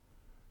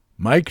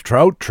Mike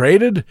Trout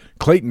traded?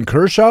 Clayton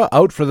Kershaw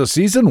out for the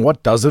season?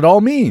 What does it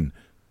all mean?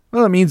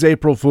 Well, it means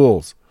April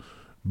Fools.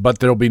 But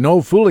there'll be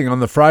no fooling on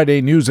the Friday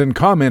News and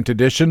Comment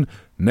edition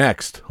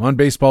next on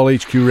Baseball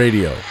HQ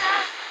Radio.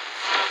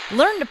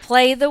 Learn to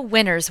play the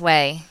winner's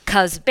way,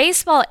 'cause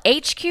Baseball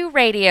HQ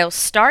Radio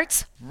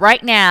starts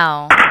right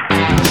now.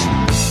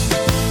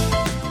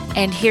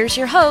 And here's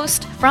your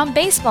host from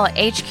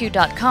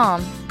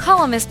BaseballHQ.com,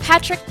 columnist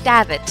Patrick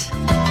Davitt.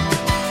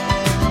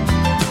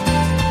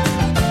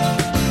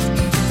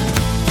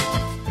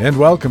 And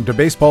welcome to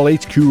Baseball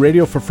HQ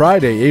Radio for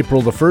Friday,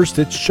 April the 1st.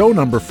 It's show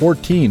number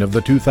 14 of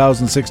the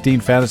 2016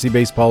 fantasy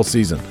baseball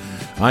season.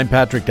 I'm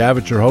Patrick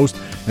Davitt, your host,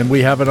 and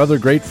we have another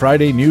great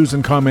Friday news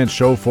and comments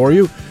show for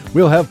you.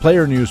 We'll have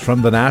player news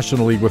from the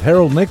National League with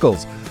Harold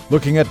Nichols,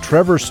 looking at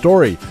Trevor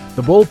Story,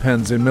 the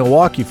bullpens in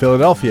Milwaukee,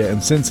 Philadelphia,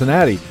 and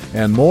Cincinnati,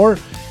 and more.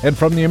 And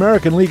from the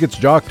American League, it's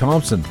Jock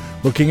Thompson,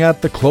 looking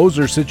at the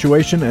closer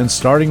situation and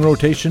starting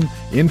rotation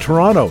in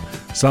Toronto,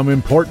 some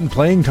important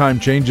playing time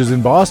changes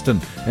in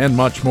Boston, and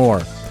much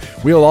more.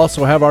 We'll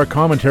also have our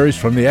commentaries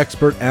from the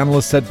expert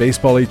analysts at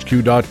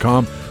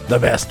BaseballHQ.com, the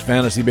best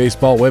fantasy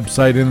baseball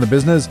website in the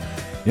business.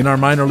 In our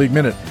Minor League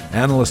Minute,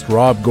 analyst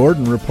Rob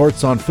Gordon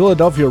reports on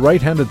Philadelphia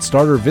right-handed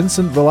starter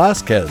Vincent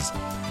Velasquez.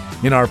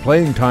 In our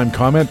playing time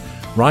comment,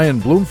 Ryan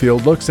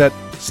Bloomfield looks at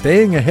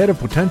staying ahead of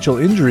potential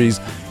injuries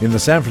in the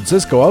San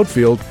Francisco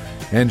outfield,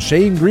 and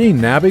Shane Green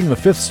nabbing the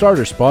 5th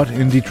starter spot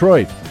in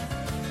Detroit.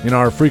 In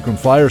our frequent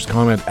Flyers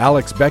comment,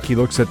 Alex Becky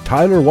looks at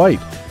Tyler White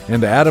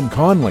and Adam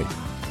Conley.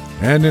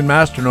 And in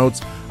Master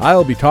Notes,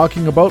 I'll be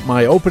talking about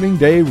my opening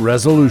day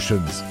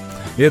resolutions.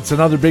 It's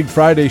another big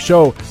Friday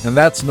show, and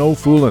that's no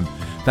foolin'.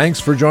 Thanks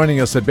for joining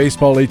us at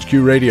Baseball HQ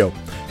Radio.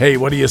 Hey,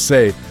 what do you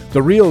say?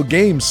 The real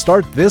games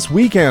start this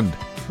weekend.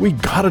 We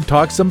gotta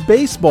talk some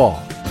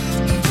baseball.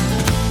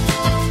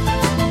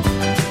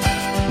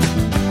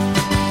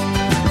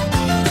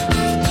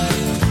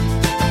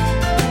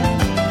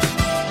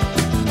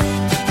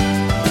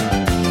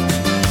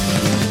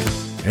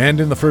 And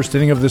in the first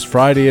inning of this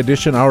Friday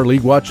edition, our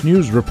League Watch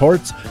News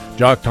reports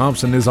Jock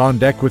Thompson is on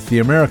deck with the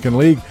American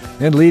League,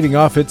 and leading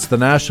off it's the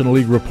National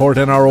League report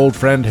and our old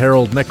friend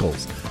Harold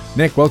Nichols.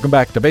 Nick, welcome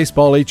back to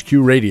Baseball HQ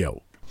Radio.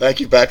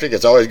 Thank you, Patrick.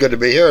 It's always good to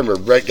be here, and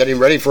we're getting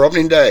ready for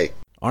opening day.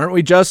 Aren't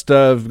we just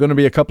going to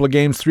be a couple of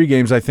games, 3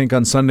 games, I think,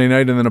 on Sunday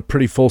night, and then a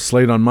pretty full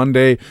slate on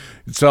Monday.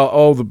 It's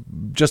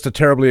just a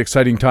terribly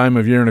exciting time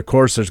of year, and of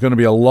course, there's going to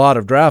be a lot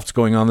of drafts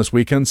going on this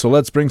weekend, so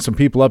let's bring some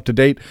people up to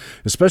date,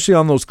 especially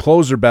on those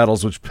closer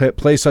battles, which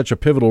play such a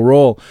pivotal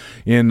role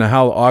in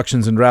how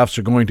auctions and drafts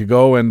are going to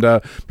go.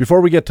 And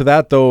before we get to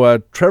that, though,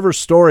 Trevor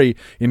Story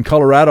in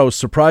Colorado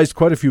surprised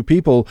quite a few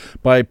people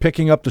by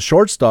picking up the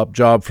shortstop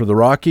job for the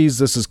Rockies.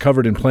 This is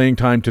covered in Playing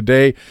Time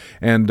today,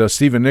 and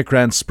Stephen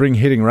Nickrand's spring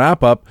hitting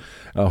wrap-up.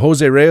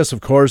 Jose Reyes,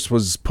 of course,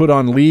 was put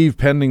on leave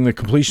pending the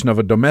completion of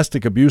a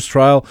domestic abuse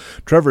trial.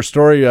 Trevor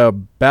Story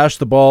bashed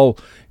the ball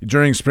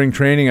during spring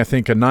training, I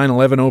think a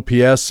 911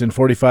 OPS in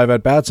 45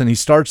 at-bats, and he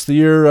starts the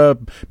year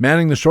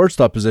manning the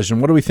shortstop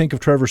position. What do we think of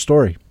Trevor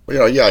Story?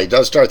 Well, he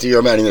does start the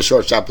year manning the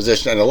shortstop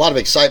position, and a lot of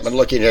excitement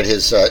looking at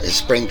his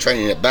spring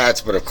training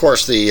at-bats, but of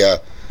course the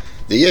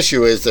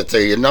issue is that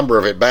the number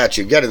of at-bats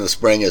you get in the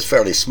spring is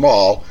fairly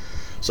small,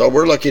 so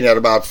we're looking at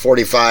about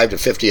 45 to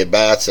 50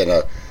 at-bats and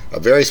a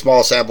very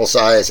small sample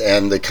size,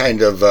 and the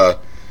kind of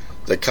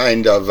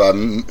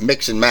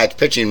mix and match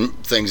pitching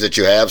things that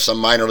you have, some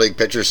minor league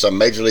pitchers, some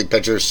major league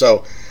pitchers,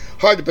 so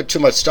hard to put too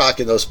much stock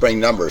in those spring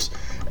numbers.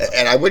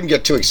 And I wouldn't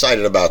get too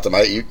excited about them.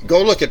 You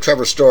go look at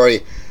Trevor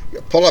Story,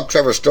 pull up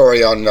Trevor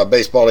Story on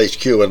Baseball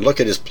HQ and look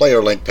at his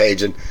player link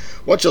page, and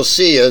what you'll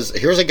see is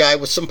here's a guy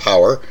with some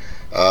power,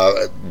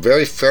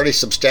 fairly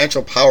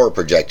substantial power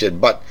projected,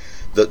 but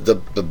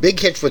the big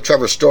hitch with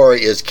Trevor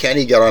Story is, can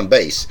he get on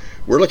base?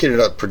 We're looking at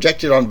a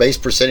projected on-base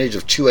percentage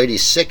of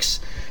 .286,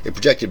 a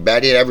projected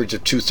batting average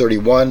of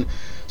 .231.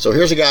 So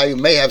here's a guy who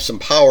may have some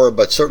power,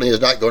 but certainly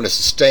is not going to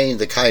sustain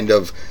the kind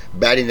of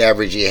batting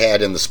average he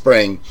had in the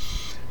spring,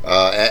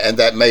 and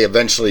that may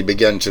eventually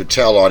begin to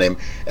tell on him.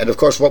 And of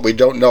course, what we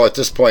don't know at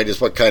this point is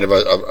what kind of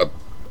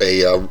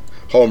a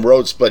home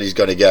road split he's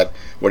going to get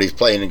when he's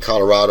playing in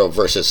Colorado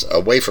versus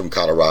away from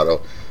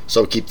Colorado.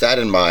 So keep that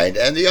in mind.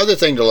 And the other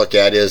thing to look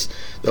at is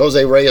the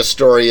Jose Reyes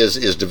story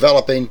is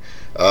developing.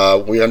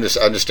 We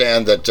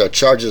understand that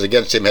charges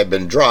against him have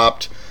been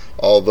dropped,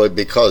 although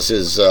because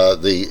his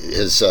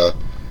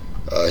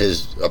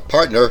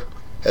partner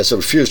has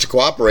refused to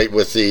cooperate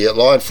with the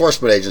law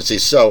enforcement agency.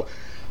 So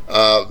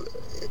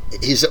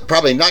he's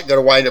probably not going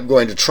to wind up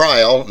going to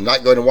trial,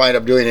 not going to wind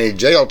up doing any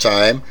jail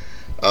time,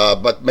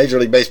 but Major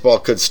League Baseball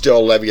could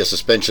still levy a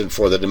suspension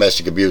for the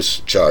domestic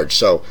abuse charge.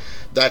 So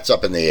that's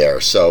up in the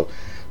air. So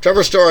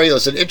Trevor Story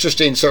is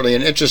certainly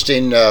an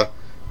interesting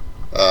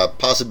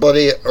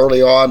possibility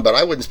early on, but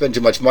I wouldn't spend too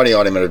much money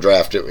on him in a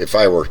draft if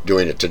I were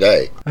doing it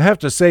today. I have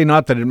to say,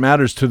 not that it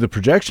matters to the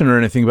projection or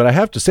anything, but I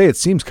have to say it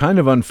seems kind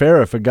of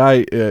unfair if a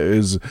guy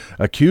is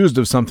accused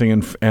of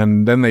something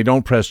and then they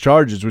don't press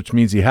charges, which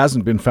means he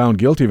hasn't been found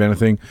guilty of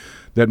anything,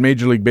 that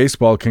Major League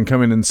Baseball can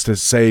come in and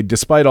say,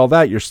 despite all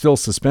that, you're still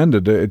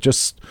suspended. It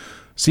just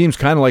seems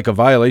kind of like a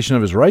violation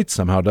of his rights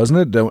somehow,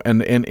 doesn't it?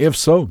 And if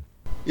so.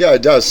 Yeah,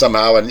 it does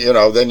somehow. And,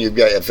 then you've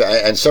got,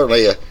 and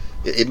certainly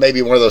it may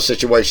be one of those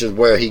situations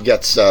where he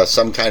gets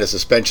some kind of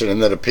suspension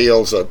and then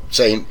appeals,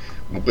 saying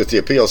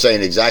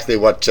exactly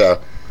what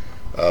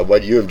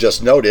you have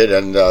just noted,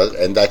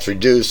 and that's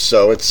reduced.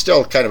 So it's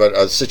still kind of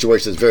a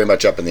situation that's very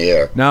much up in the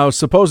air. Now,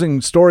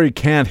 supposing Story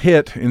can't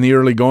hit in the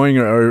early going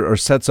or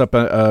sets up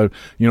a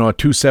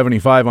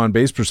 275 on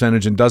base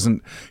percentage and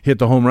doesn't hit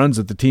the home runs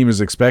that the team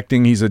is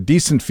expecting, he's a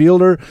decent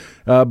fielder.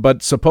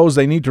 But suppose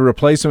they need to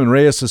replace him and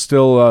Reyes is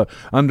still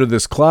under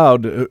this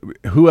cloud.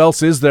 Who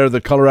else is there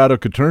that Colorado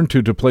could turn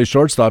to play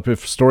shortstop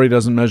if Story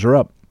doesn't measure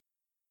up?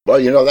 Well,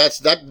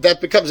 that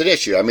becomes an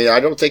issue. I mean, I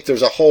don't think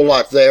there's a whole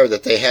lot there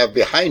that they have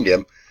behind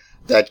him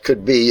that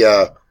could be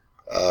that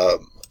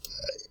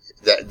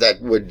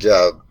would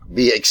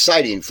be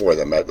exciting for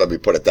them. Let me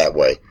put it that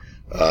way.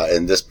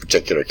 In this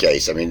particular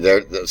case, I mean,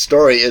 the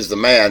Story is the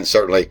man,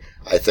 certainly.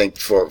 I think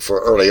for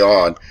early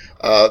on,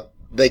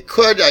 they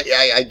could,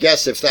 I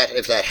guess, if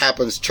that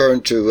happens, turn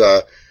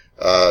to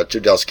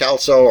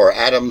Descalso or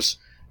Adams.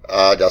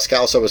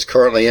 Descalso is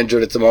currently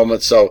injured at the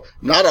moment, so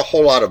not a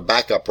whole lot of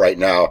backup right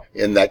now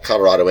in that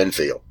Colorado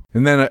infield.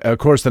 And then, of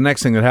course, the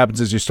next thing that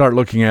happens is you start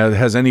looking at,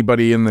 has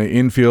anybody in the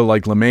infield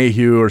like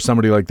LeMahieu or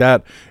somebody like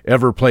that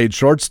ever played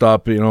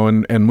shortstop,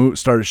 and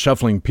start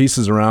shuffling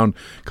pieces around.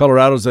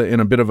 Colorado's in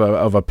a bit of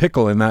a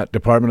pickle in that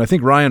department. I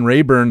think Ryan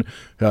Rayburn,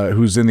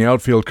 who's in the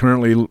outfield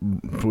currently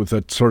with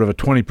a sort of a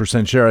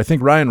 20% share, I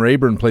think Ryan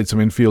Rayburn played some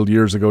infield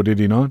years ago, did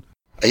he not?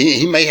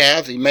 He may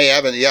have,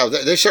 and yeah,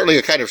 they're certainly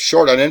kind of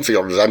short on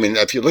infielders. I mean,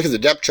 if you look at the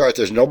depth chart,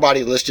 there's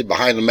nobody listed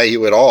behind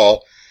LeMahieu at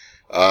all.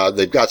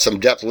 They've got some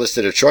depth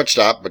listed at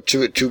shortstop, but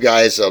two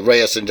guys,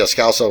 Reyes and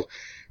Descalso,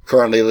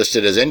 currently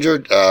listed as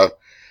injured.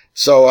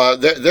 So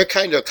they're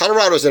kind of,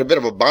 Colorado's in a bit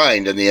of a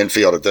bind in the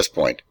infield at this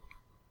point.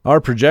 Our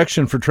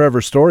projection for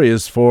Trevor Story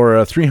is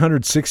for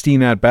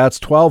 316 at-bats,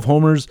 12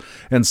 homers,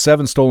 and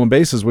 7 stolen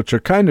bases, which are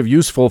kind of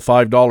useful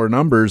 $5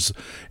 numbers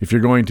if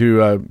you're going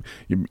to,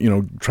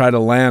 try to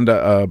land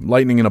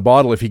lightning in a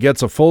bottle. If he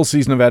gets a full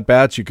season of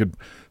at-bats, you could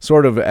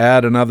sort of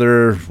add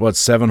another,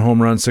 7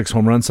 home runs, 6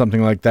 home runs,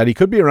 something like that. He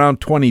could be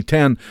around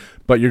 2010,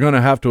 but you're going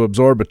to have to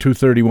absorb a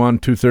 231,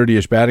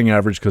 230-ish batting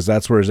average because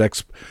that's where his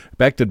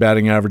expected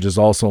batting average is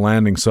also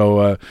landing.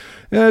 So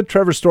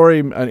Trevor Story,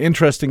 an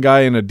interesting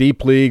guy in a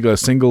deep league, a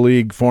single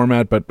league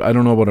format, but I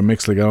don't know about a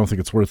mixed league. I don't think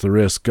it's worth the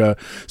risk.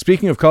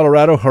 Speaking of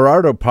Colorado,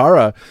 Gerardo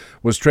Parra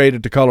was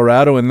traded to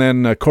Colorado, and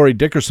then Corey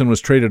Dickerson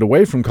was traded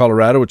away from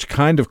Colorado, which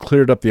kind of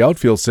cleared up the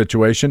outfield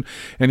situation,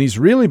 and he's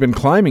really been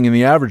climbing in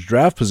the average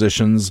draft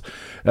positions.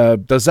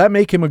 Does that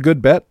make him a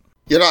good bet?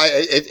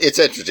 It's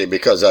interesting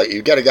because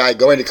you get a guy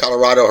going to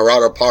Colorado,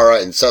 Gerardo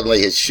Parra, and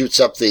suddenly he shoots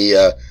up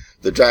the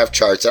draft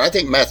charts. And I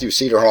think Matthew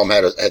Cederholm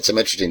had some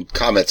interesting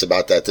comments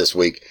about that this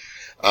week.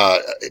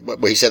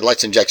 He said,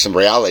 let's inject some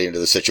reality into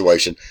the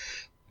situation.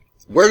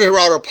 Where did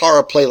Gerardo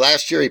Parra play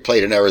last year? He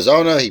played in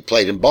Arizona. He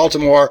played in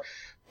Baltimore.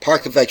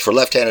 Park effects for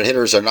left-handed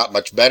hitters are not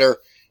much better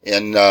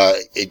in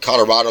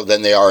Colorado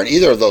than they are in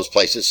either of those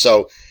places.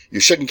 So you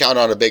shouldn't count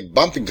on a big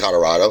bump in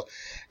Colorado.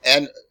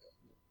 And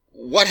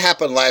what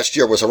happened last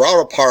year was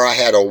Gerardo Parra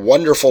had a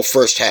wonderful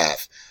first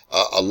half.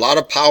 A lot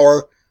of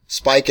power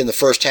spike in the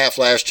first half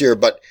last year,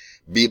 but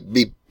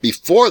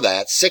before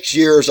that, 6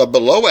 years of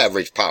below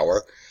average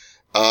power.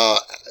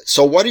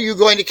 So what are you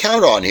going to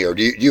count on here?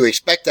 Do you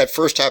expect that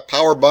first half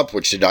power bump,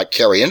 which did not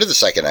carry into the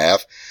second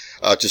half,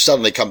 to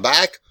suddenly come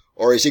back?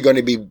 Or is he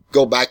going to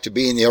go back to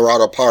being the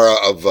Gerardo Parra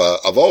of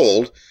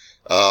old,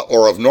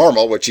 or of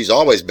normal, which he's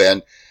always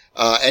been?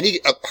 And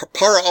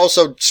Parra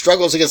also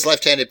struggles against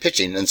left-handed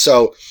pitching. And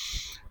so,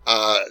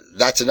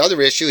 that's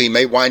another issue. He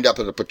may wind up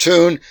in a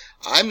platoon.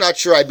 I'm not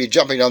sure I'd be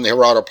jumping on the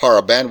Gerardo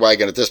Parra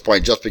bandwagon at this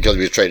point just because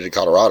he was traded to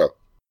Colorado.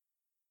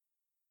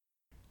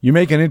 You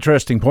make an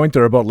interesting point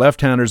there about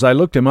left-handers. I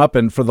looked him up,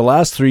 and for the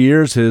last 3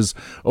 years, his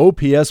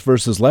OPS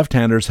versus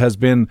left-handers has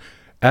been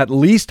at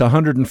least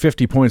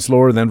 150 points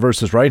lower than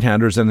versus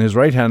right-handers, and his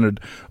right-handed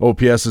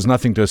OPS is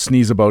nothing to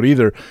sneeze about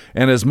either,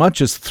 and as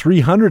much as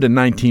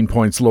 319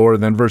 points lower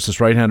than versus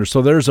right-handers.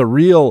 So there's a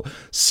real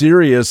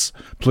serious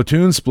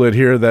platoon split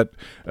here that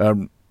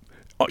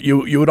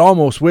you would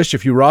almost wish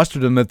if you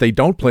rostered him that they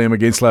don't play him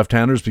against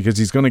left-handers because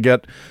he's going to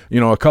get,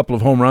 a couple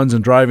of home runs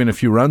and drive in a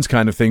few runs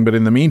kind of thing, but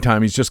in the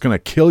meantime, he's just going to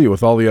kill you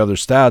with all the other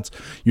stats.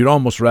 You'd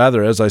almost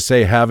rather, as I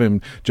say, have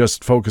him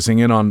just focusing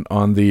in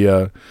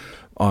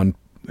on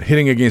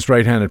hitting against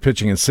right-handed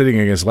pitching and sitting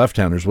against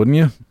left-handers, wouldn't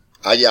you?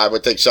 Yeah, I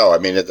would think so. I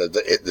mean,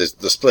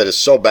 the split is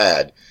so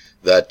bad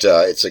that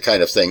it's the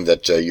kind of thing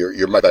that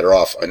you're much better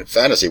off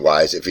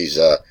fantasy-wise if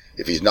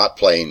he's not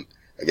playing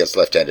against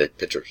left-handed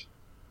pitchers.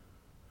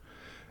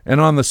 And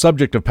on the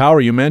subject of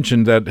power, you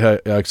mentioned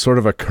that sort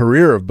of a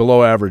career of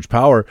below-average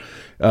power.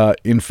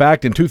 In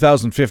fact, in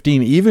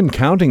 2015, even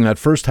counting that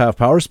first-half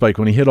power spike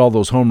when he hit all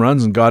those home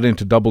runs and got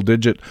into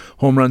double-digit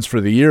home runs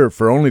for the year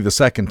for only the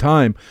second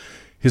time,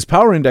 His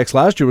power index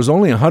last year was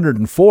only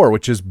 104,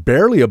 which is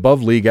barely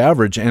above league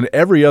average, and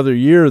every other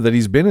year that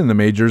he's been in the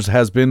majors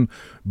has been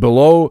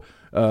below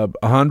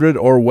 100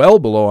 or well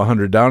below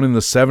 100, down in the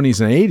 70s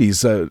and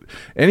 80s.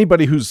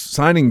 Anybody who's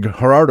signing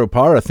Gerardo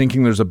Parra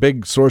thinking there's a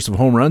big source of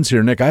home runs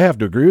here, Nick, I have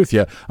to agree with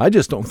you. I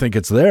just don't think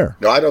it's there.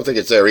 No, I don't think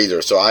it's there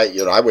either. So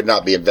I would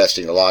not be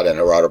investing a lot in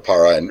Gerardo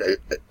Parra, and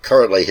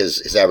currently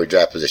his average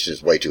draft position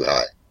is way too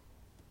high.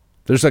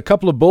 There's a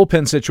couple of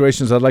bullpen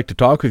situations I'd like to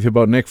talk with you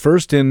about, Nick.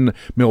 First, in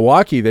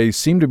Milwaukee, they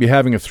seem to be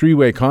having a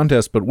three-way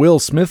contest, but Will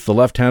Smith, the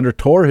left-hander,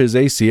 tore his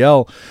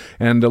ACL,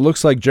 and it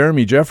looks like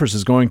Jeremy Jeffress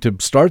is going to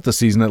start the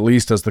season at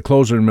least as the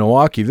closer in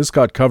Milwaukee. This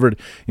got covered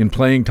in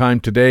Playing Time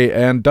today,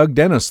 and Doug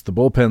Dennis, the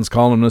bullpen's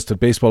columnist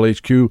at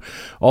BaseballHQ,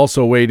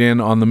 also weighed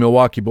in on the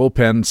Milwaukee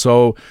bullpen.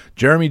 So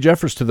Jeremy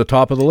Jeffress to the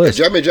top of the list.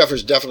 Yeah, Jeremy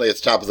Jeffress definitely at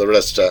the top of the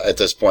list at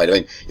this point. I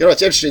mean,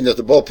 it's interesting that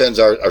the bullpens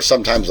are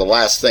sometimes the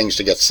last things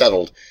to get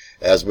settled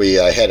as we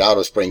head out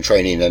of spring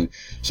training. And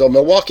so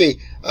Milwaukee,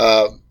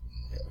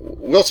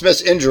 Will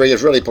Smith's injury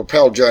has really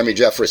propelled Jeremy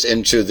Jeffress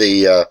into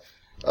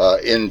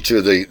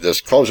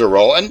this closer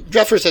role. And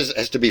Jeffress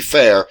has to be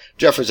fair,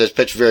 Jeffress has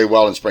pitched very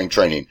well in spring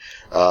training.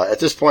 At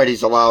this point,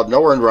 he's allowed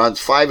no earned runs,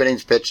 5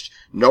 innings pitched,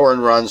 no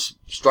earned runs,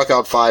 struck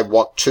out 5,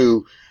 walked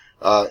 2,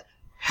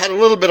 had a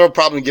little bit of a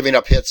problem giving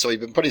up hits, so he's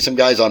been putting some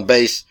guys on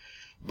base,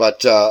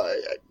 but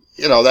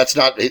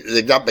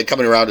they've not been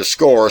coming around to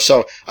score.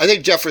 So I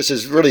think Jeffress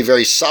is really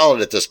very solid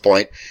at this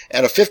point,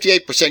 and a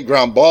 58%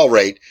 ground ball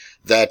rate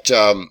that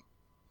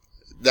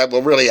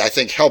will really, I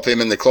think, help him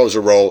in the closer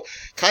role.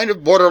 Kind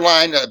of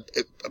borderline, a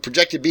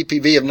projected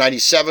BPV of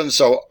 97,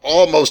 so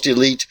almost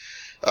elite.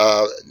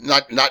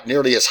 Not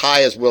nearly as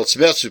high as Will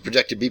Smith's, whose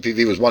projected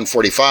BPV was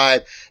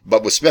 145,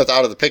 but with Smith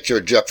out of the picture,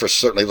 Jeffress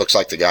certainly looks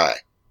like the guy.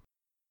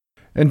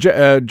 And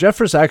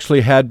Jeffress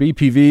actually had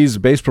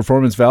BPVs, base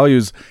performance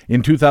values,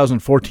 in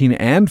 2014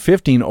 and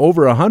 15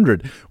 over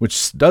 100,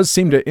 which does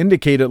seem to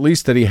indicate at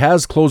least that he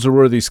has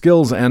closer-worthy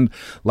skills. And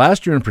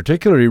last year in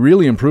particular, he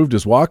really improved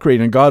his walk rate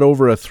and got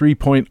over a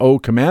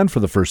 3.0 command for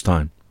the first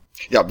time.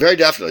 Yeah, very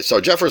definitely. So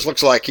Jeffress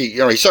looks like he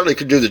certainly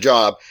could do the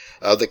job.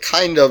 The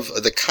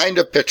kind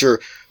of pitcher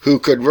who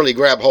could really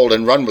grab hold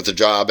and run with the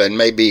job and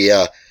maybe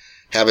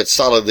have it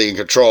solidly in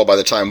control by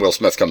the time Will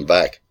Smith comes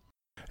back.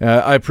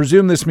 I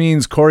presume this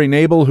means Corey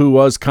Knebel, who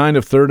was kind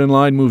of third in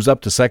line, moves up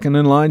to second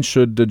in line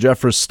should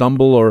Jeffress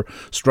stumble or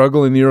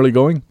struggle in the early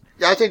going?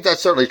 Yeah, I think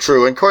that's certainly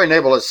true. And Corey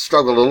Knebel has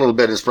struggled a little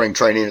bit in spring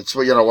training. It's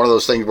one of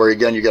those things where,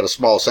 again, you get a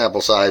small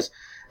sample size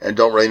and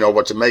don't really know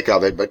what to make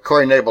of it. But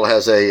Corey Knebel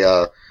has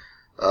a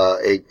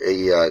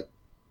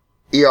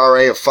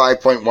ERA of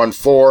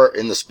 5.14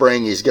 in the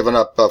spring. He's given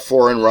up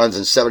 4 earned runs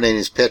and 7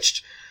 innings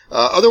pitched.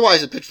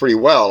 Otherwise, it pitched pretty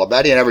well. A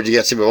batting average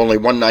against him of only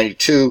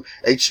 192,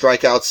 8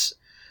 strikeouts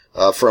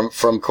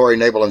from Corey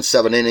Knebel in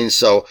 7 innings.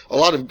 So a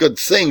lot of good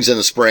things in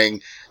the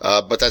spring,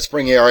 but that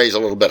spring ERA is a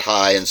little bit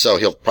high, and so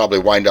he'll probably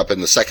wind up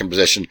in the second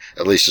position,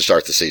 at least to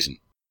start the season.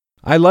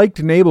 I liked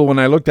Knebel when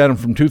I looked at him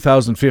from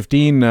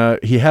 2015.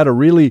 He had a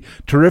really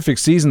terrific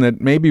season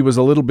that maybe was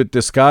a little bit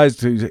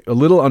disguised, a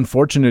little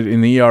unfortunate in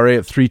the ERA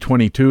at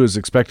 3.22. His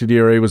expected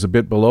ERA was a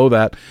bit below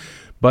that.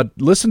 But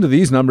listen to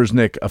these numbers,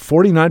 Nick. A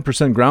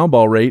 49% ground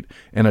ball rate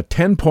and a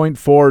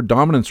 10.4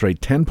 dominance rate,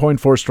 10.4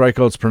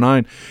 strikeouts per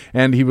 9.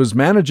 And he was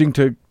managing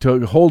to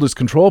hold his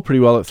control pretty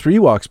well at 3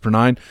 walks per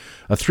 9.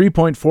 A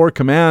 3.4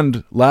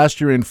 command last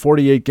year in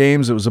 48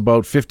 games. It was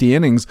about 50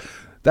 innings.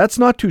 That's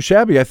not too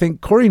shabby. I think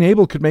Corey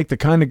Knebel could make the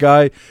kind of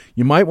guy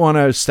you might want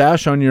to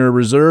stash on your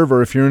reserve,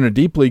 or if you're in a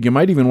deep league, you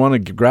might even want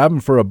to grab him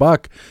for a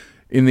buck,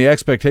 in the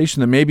expectation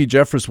that maybe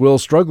Jeffress will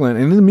struggle. And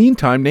in the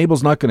meantime,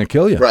 Knebel's not going to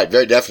kill you. Right,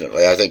 very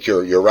definitely. I think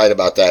you're right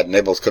about that.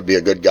 Knebel could be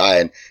a good guy,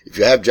 and if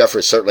you have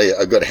Jeffress, certainly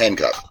a good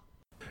handcuff.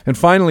 And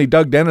finally,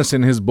 Doug Dennis,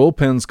 in his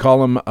bullpens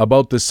column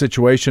about this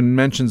situation,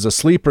 mentions a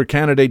sleeper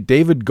candidate,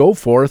 David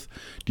Goforth.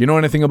 Do you know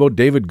anything about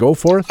David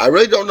Goforth? I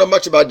really don't know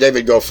much about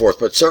David Goforth,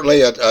 but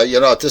certainly, at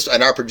this,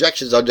 and our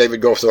projections on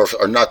David Goforth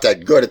are not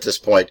that good at this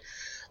point.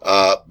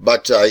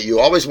 But you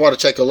always want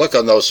to take a look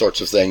on those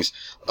sorts of things.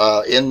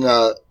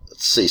 Let's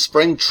see,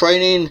 spring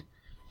training,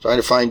 trying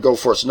to find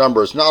Goforth's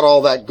numbers, not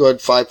all that good,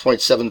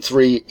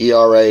 5.73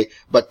 ERA,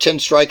 but 10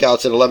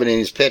 strikeouts in 11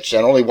 innings pitched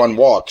and only 1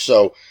 walk.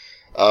 So,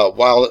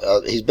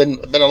 while he's been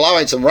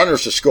allowing some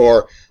runners to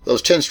score,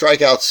 those 10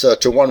 strikeouts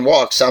to 1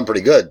 walk sound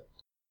pretty good.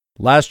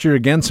 Last year,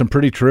 again, some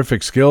pretty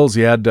terrific skills.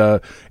 He had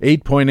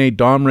 8.8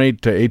 dom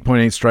rate to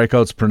 8.8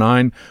 strikeouts per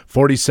 9,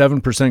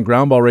 47%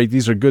 ground ball rate.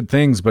 These are good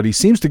things, but he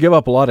seems to give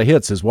up a lot of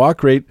hits. His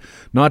walk rate,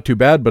 not too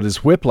bad, but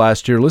his whip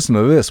last year, listen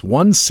to this,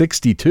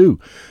 162.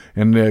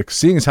 And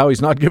seeing as how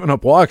he's not giving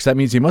up walks, that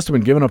means he must have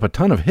been giving up a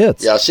ton of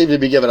hits. Yeah, seems to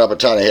be giving up a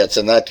ton of hits,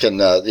 and that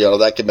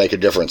can make a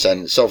difference.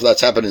 And so if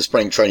that's happened in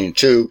spring training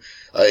too,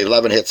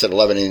 11 hits at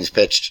 11 innings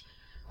pitched.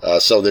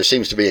 So there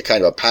seems to be a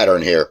kind of a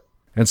pattern here.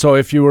 And so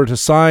if you were to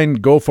sign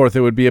Goforth,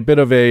 it would be a bit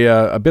of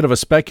a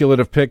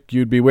speculative pick.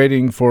 You'd be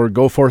waiting for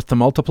Goforth to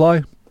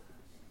multiply?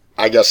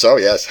 I guess so,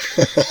 yes.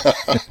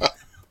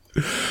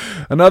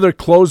 Another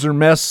closer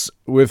mess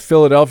with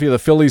Philadelphia. The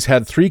Phillies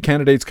had 3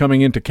 candidates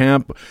coming into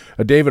camp.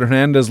 David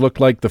Hernandez looked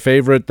like the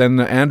favorite. Then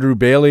Andrew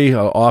Bailey,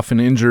 often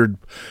injured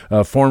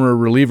former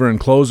reliever and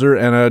closer,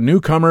 and a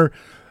newcomer,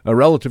 a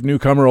relative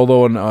newcomer,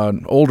 although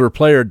an older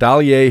player,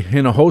 Dalie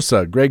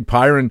Hinojosa. Greg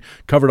Pyron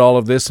covered all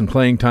of this in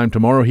Playing Time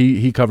Tomorrow.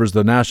 He covers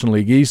the National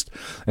League East.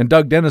 And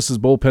Doug Dennis's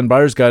Bullpen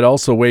Buyer's Guide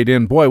also weighed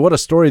in. Boy, what a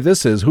story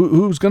this is.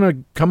 Who's going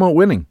to come out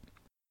winning?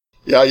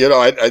 Yeah,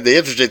 the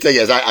interesting thing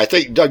is I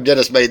think Doug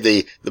Dennis made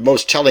the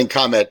most telling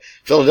comment.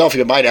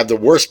 Philadelphia might have the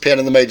worst pen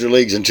in the major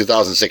leagues in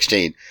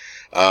 2016.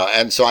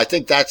 And so I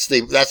think that's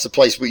the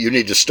place where you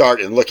need to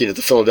start in looking at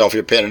the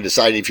Philadelphia pen and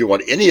deciding if you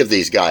want any of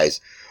these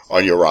guys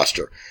on your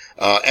roster.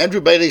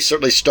 Andrew Bailey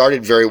certainly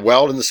started very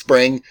well in the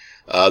spring.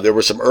 There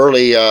were some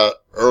early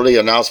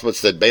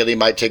announcements that Bailey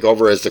might take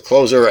over as the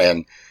closer,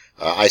 and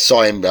I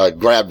saw him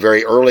grab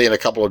very early in a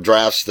couple of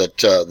drafts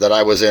that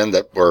I was in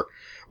that were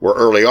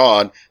early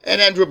on.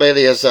 And Andrew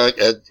Bailey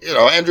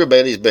Andrew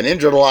Bailey's been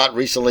injured a lot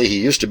recently.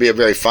 He used to be a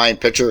very fine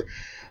pitcher.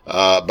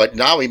 But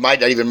now he might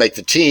not even make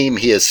the team.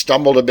 He has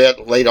stumbled a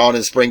bit late on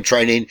in spring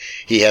training.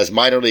 He has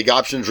minor league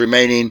options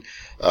remaining.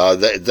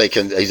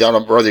 He's on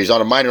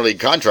a minor league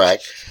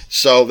contract,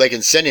 so they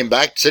can send him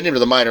to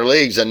the minor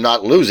leagues and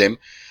not lose him.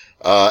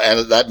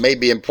 And that may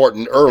be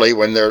important early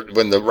when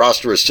the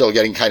roster is still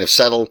getting kind of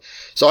settled.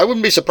 So I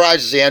wouldn't be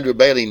surprised to see Andrew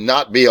Bailey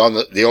not be on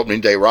the opening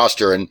day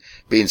roster and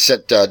being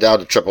sent down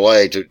to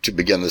AAA to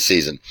begin the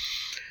season.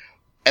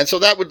 And so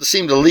that would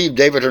seem to leave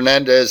David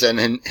Hernandez and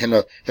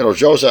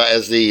Hinojosa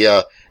as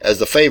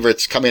the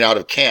favorites coming out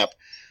of camp.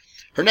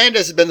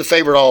 Hernandez has been the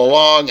favorite all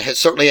along.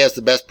 Certainly has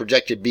the best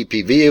projected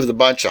BPV of the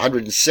bunch,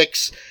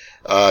 106,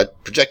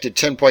 projected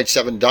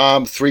 10.7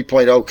 DOM,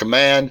 3.0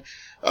 command.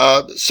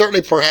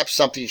 Certainly perhaps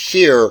something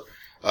here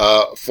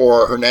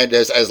for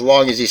Hernandez as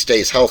long as he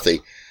stays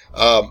healthy.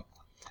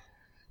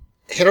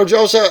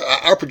 Hinojosa,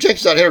 our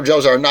projections on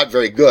Hinojosa are not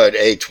very good.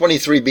 A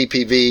 23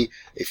 BPV,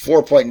 a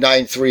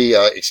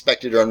 4.93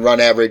 expected earned run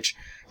average,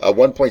 a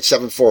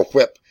 1.74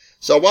 whip.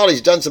 So while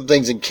he's done some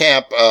things in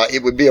camp,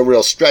 it would be a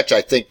real stretch,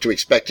 I think, to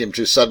expect him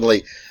to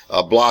suddenly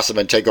blossom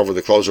and take over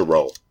the closer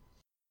role.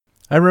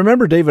 I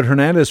remember David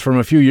Hernandez from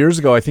a few years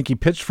ago. I think he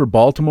pitched for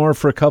Baltimore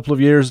for a couple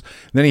of years.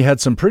 Then he had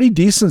some pretty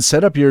decent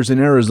setup years in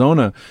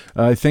Arizona.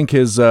 I think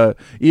his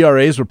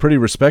ERAs were pretty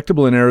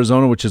respectable in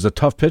Arizona, which is a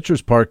tough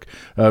pitcher's park.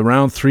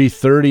 Around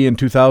 330 in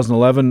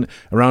 2011,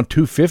 around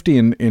 250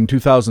 in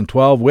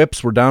 2012.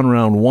 Whips were down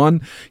around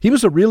 1. He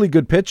was a really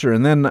good pitcher,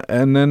 and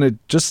then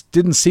it just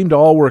didn't seem to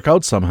all work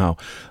out somehow.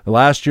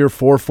 Last year,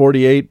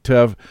 448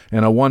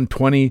 and a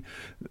 120,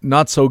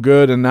 not so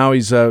good. And now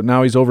he's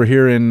over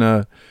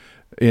here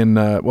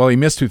he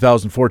missed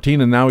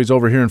 2014, and now he's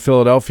over here in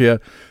Philadelphia.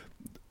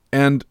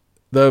 And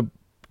the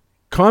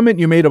comment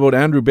you made about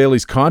Andrew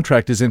Bailey's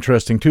contract is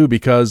interesting too,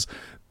 because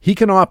he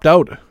can opt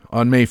out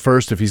on May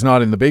 1st if he's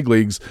not in the big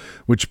leagues,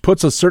 which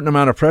puts a certain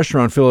amount of pressure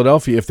on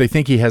Philadelphia if they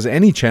think he has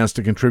any chance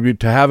to contribute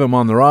to have him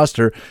on the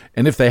roster.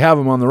 And if they have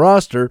him on the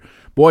roster,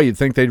 boy, you'd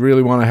think they'd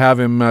really want to have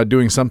him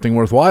doing something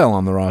worthwhile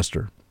on the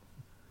roster.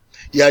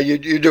 Yeah,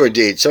 you do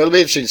indeed. So it'll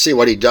be interesting to see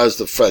what he does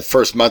the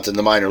first month in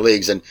the minor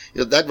leagues, and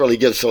that really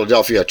gives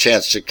Philadelphia a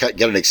chance to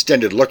get an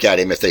extended look at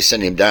him if they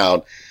send him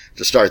down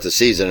to start the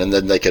season, and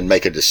then they can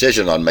make a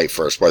decision on May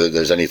 1st whether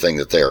there's anything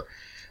that's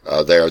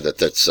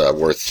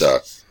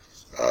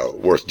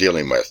worth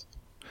dealing with.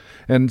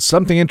 And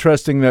something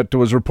interesting that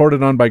was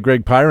reported on by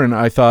Greg Pyron,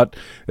 I thought,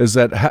 is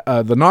that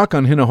the knock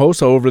on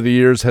Hinojosa over the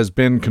years has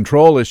been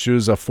control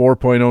issues, a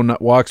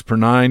 4.0 walks per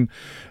 9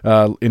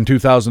 in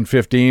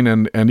 2015,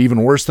 and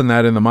even worse than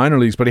that in the minor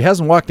leagues. But he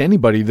hasn't walked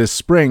anybody this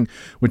spring,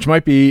 which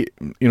might be,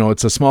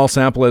 it's a small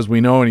sample as we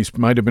know, and he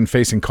might have been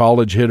facing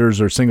college hitters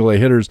or single-A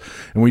hitters,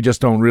 and we just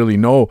don't really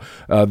know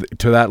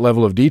to that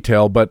level of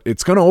detail. But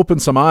it's going to open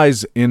some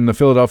eyes in the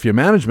Philadelphia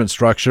management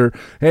structure.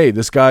 Hey,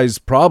 this guy's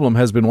problem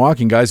has been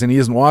walking guys, and he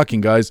isn't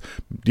walking guys.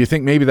 Do you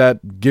think maybe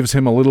that gives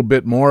him a little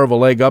bit more of a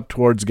leg up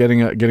towards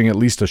getting at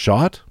least a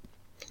shot?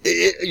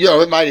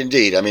 It might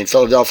indeed. I mean,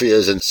 Philadelphia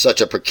is in such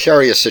a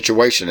precarious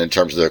situation in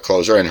terms of their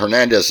closer, and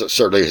Hernandez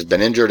certainly has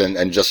been injured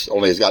and just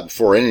only has gotten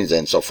 4 innings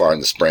in so far in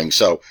the spring.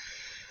 So,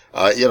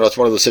 it's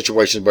one of those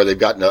situations where they've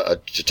gotten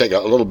to take a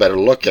little better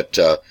look at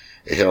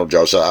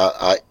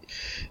Hinojosa.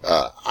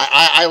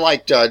 I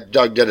liked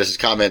Doug Dennis's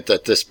comment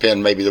that this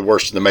pen may be the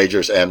worst in the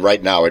majors, and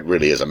right now it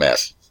really is a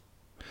mess.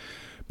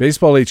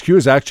 BaseballHQ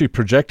is actually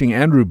projecting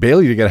Andrew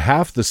Bailey to get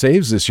half the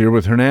saves this year,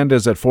 with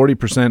Hernandez at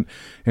 40%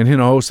 and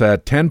Hinojosa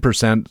at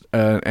 10%.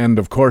 And,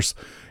 of course,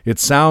 it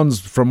sounds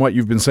from what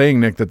you've been saying,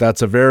 Nick,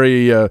 that's a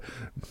very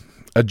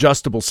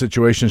adjustable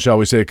situation, shall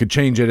we say. It could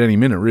change at any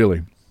minute,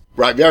 really.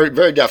 Right, very,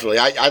 very definitely.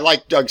 I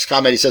like Doug's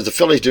comment. He says the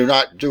Phillies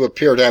do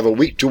appear to have a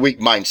week-to-week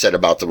mindset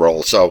about the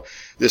role. So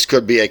this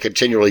could be a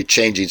continually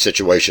changing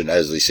situation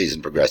as the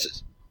season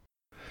progresses.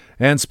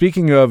 And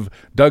speaking of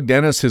Doug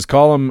Dennis, his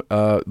column,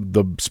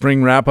 the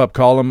spring wrap-up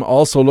column,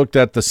 also looked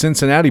at the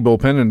Cincinnati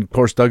bullpen, and of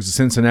course Doug's a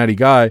Cincinnati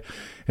guy,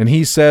 and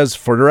he says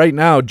for right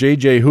now,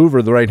 J.J.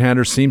 Hoover, the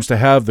right-hander, seems to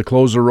have the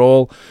closer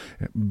role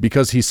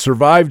because he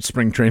survived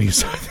spring training,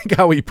 so I think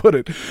how he put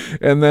it.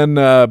 And then,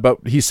 but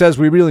he says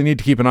we really need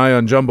to keep an eye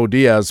on Jumbo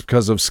Diaz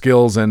because of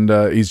skills, and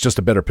he's just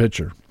a better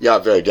pitcher. Yeah,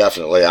 very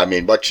definitely. I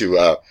mean,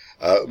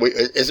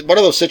 it's one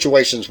of those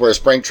situations where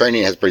spring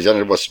training has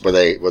presented us with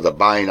a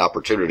buying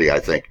opportunity,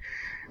 I think.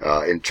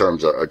 In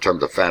terms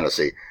of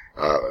fantasy,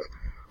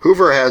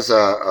 Hoover has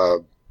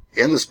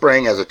in the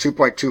spring has a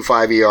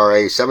 2.25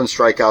 ERA, 7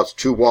 strikeouts,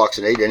 2 walks,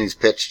 and 8 innings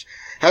pitched.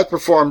 Has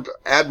performed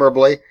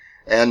admirably,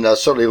 and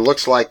certainly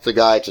looks like the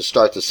guy to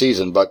start the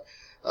season. But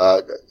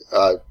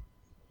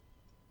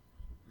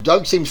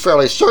Doug seems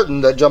fairly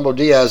certain that Jumbo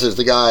Diaz is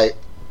the guy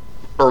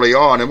early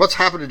on. And what's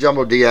happened to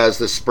Jumbo Diaz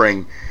this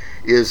spring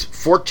is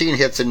 14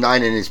 hits and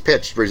 9 innings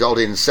pitched,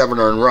 resulting in 7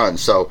 earned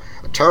runs. So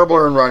a terrible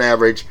earned run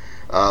average.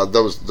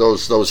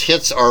 Those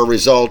hits are a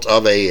result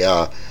of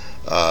an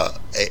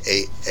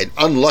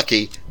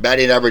unlucky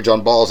batting average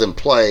on balls in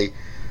play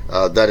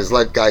that has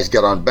let guys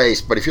get on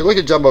base. But if you look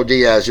at Jumbo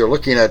Diaz, you're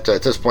looking at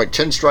this point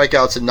 10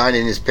 strikeouts and 9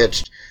 innings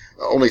pitched,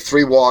 only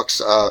 3 walks.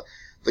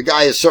 The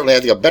guy is certainly, I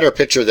think, a better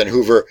pitcher than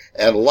Hoover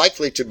and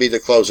likely to be the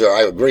closer.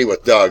 I agree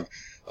with Doug.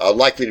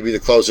 Likely to be the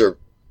closer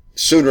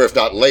sooner, if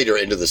not later,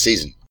 into the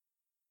season.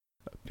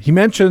 He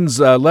mentions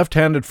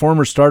left-handed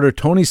former starter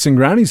Tony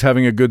Cingrani's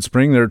having a good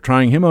spring. They're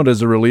trying him out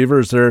as a reliever.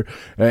 Is there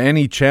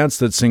any chance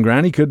that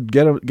Cingrani could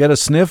get a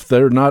sniff?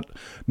 They're not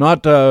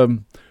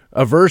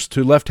averse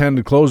to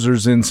left-handed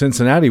closers in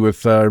Cincinnati.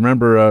 With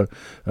remember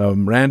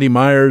Randy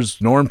Myers,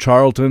 Norm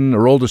Charlton,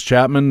 Aroldis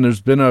Chapman. There's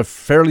been a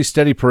fairly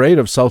steady parade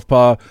of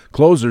southpaw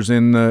closers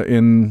in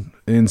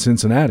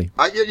Cincinnati.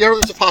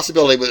 There's a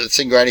possibility that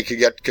Cingrani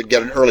could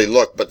get an early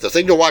look. But the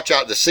thing to watch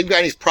out, the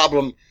Cingrani's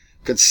problem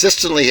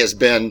consistently has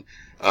been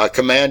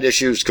command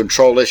issues,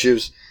 control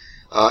issues,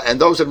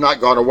 and those have not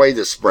gone away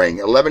this spring.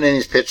 11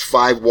 innings pitched,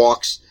 5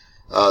 walks,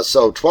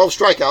 so 12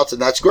 strikeouts, and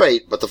that's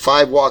great, but the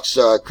 5 walks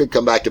could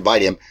come back to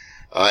bite him,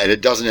 and it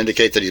doesn't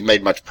indicate that he's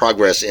made much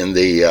progress in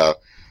the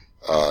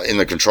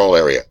control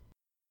area.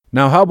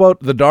 Now, how about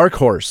the dark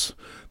horse?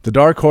 The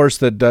dark horse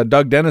that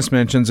Doug Dennis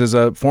mentions is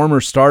a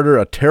former starter,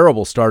 a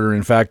terrible starter,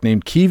 in fact,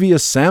 named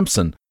Kevius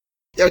Sampson.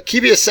 Yeah,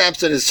 Kevius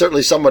Sampson is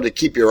certainly someone to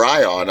keep your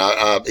eye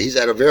on. He's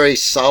had a very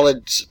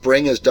solid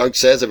spring, as Doug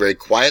says, a very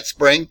quiet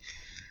spring.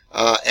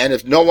 And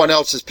if no one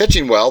else is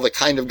pitching well, the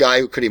kind of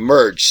guy who could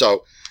emerge.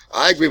 So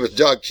I agree with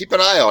Doug. Keep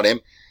an eye on him.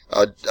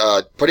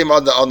 Put him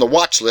on the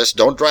watch list.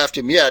 Don't draft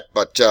him yet.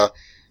 But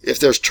if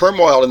there's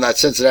turmoil in that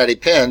Cincinnati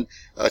pen,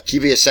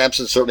 Kevius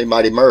Sampson certainly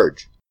might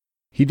emerge.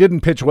 He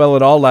didn't pitch well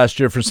at all last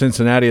year for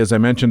Cincinnati, as I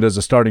mentioned, as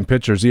a starting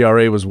pitcher. His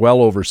ERA was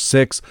well over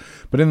 6.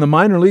 But in the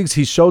minor leagues,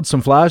 he showed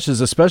some flashes,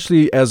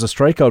 especially as a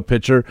strikeout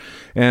pitcher,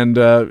 and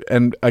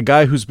a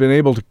guy who's been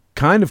able to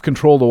kind of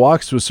control the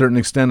walks to a certain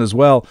extent as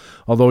well,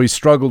 although he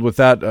struggled with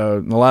that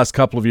in the last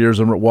couple of years,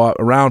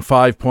 around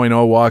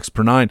 5.0 walks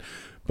per 9.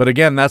 But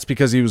again, that's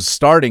because he was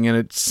starting, and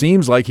it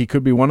seems like he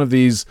could be one of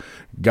these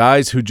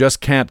guys who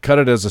just can't cut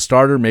it as a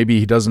starter. Maybe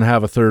he doesn't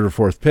have a third or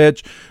fourth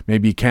pitch.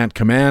 Maybe he can't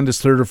command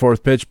his third or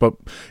fourth pitch. But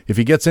if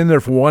he gets in there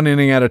for one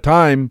inning at a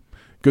time,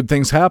 good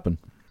things happen.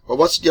 Well,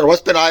 what's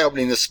been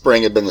eye-opening this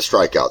spring have been the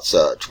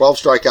strikeouts. 12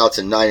 strikeouts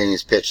and 9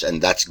 innings pitched,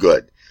 and that's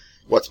good.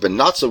 What's been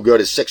not so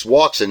good is 6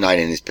 walks and 9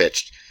 innings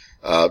pitched,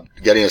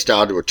 getting us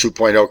down to a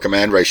 2.0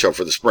 command ratio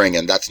for the spring,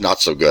 and that's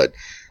not so good.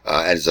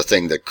 And it's a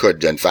thing that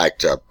could, in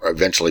fact,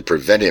 eventually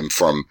prevent him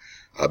from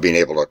being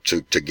able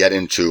to get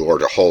into or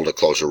to hold a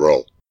closer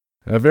role.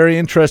 A very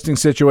interesting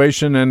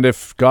situation, and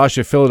if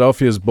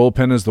Philadelphia's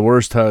bullpen is the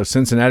worst,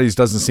 Cincinnati's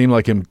doesn't seem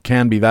like it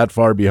can be that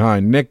far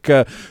behind. Nick,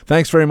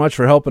 thanks very much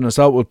for helping us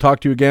out. We'll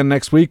talk to you again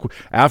next week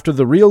after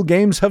the real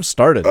games have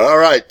started. All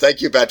right.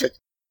 Thank you, Patrick.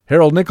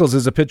 Harold Nichols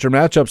is a pitcher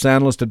matchups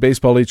analyst at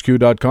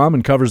BaseballHQ.com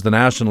and covers the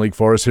National League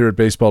for us here at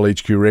Baseball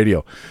HQ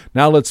Radio.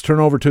 Now let's turn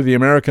over to the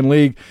American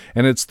League,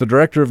 and it's the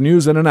Director of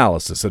News and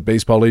Analysis at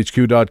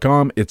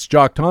BaseballHQ.com. It's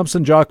Jock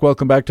Thompson. Jock,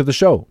 welcome back to the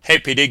show. Hey,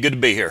 PD, good to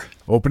be here.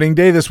 Opening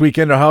day this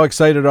weekend. How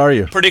excited are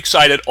you? Pretty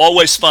excited.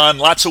 Always fun.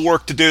 Lots of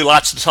work to do.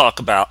 Lots to talk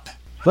about.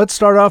 Let's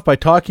start off by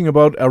talking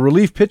about a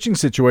relief pitching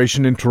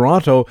situation in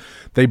Toronto.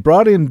 They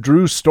brought in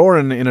Drew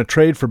Storen in a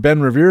trade for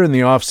Ben Revere in the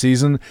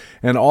offseason,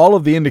 and all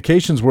of the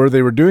indications were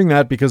they were doing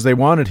that because they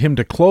wanted him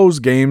to close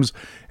games,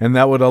 and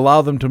that would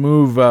allow them to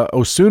move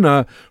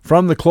Osuna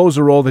from the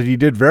closer role that he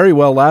did very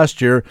well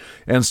last year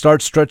and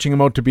start stretching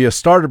him out to be a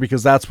starter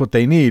because that's what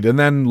they need. And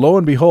then, lo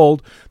and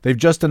behold, they've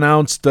just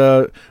announced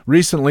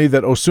recently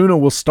that Osuna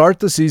will start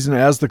the season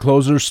as the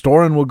closer.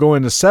 Storen will go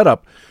into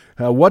setup.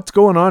 What's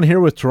going on here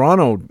with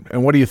Toronto,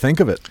 and what do you think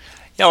of it?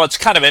 You know, it's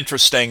kind of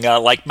interesting.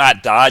 Like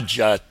Matt Dodge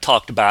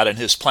talked about in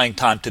his playing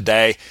time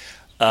today,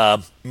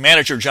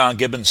 manager John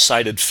Gibbons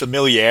cited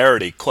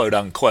familiarity, quote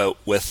unquote,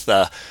 with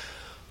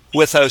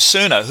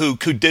Osuna, who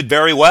did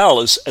very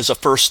well as a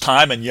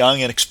first-time and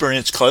young and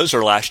experienced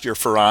closer last year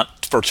for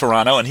for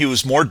Toronto, and he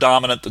was more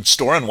dominant than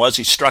Storen was.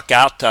 He struck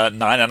out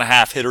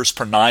 9.5 hitters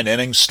per 9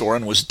 innings.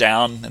 Storen was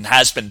down and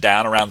has been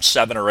down around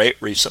 7 or 8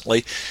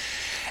 recently.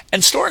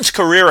 And Storen's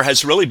career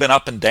has really been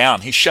up and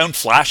down. He's shown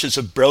flashes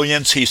of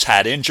brilliance. He's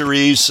had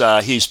injuries.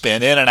 He's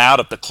been in and out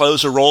of the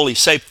closer role. He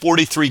saved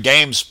 43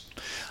 games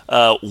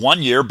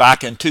one year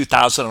back in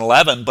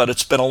 2011, but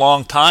it's been a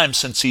long time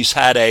since he's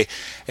had a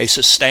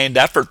sustained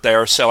effort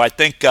there. So I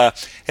think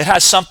it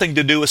has something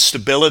to do with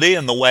stability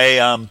and the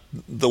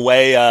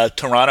way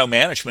Toronto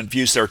management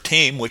views their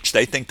team, which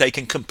they think they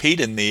can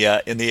compete in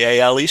the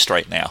AL East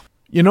right now.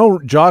 You know,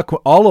 Jock,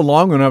 all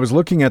along when I was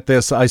looking at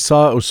this, I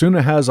saw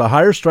Osuna has a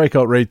higher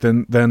strikeout rate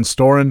than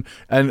Storen,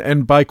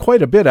 and by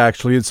quite a bit,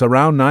 actually. It's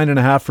around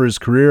 9.5 for his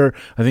career.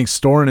 I think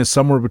Storen is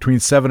somewhere between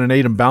 7 and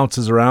 8 and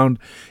bounces around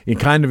in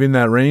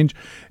that range.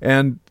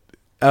 And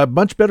a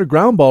much better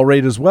ground ball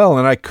rate as well.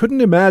 And I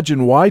couldn't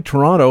imagine why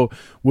Toronto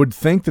would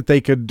think that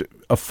they could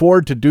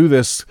afford to do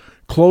this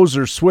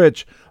closer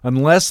switch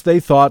unless they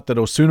thought that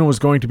Osuna was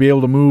going to be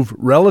able to move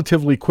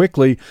relatively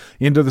quickly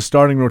into the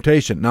starting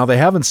rotation. Now, they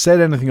haven't said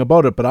anything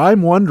about it, but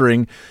I'm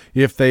wondering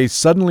if they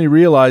suddenly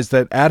realized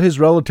that at his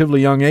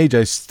relatively young age,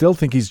 I still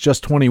think he's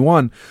just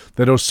 21,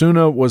 that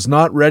Osuna was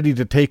not ready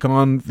to take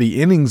on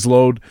the innings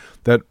load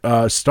that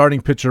a starting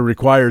pitcher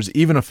requires,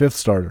 even a fifth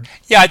starter.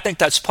 Yeah, I think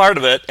that's part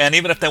of it. And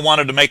even if they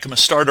wanted to make him a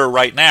starter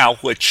right now,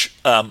 which,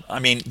 down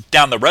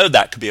the road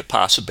that could be a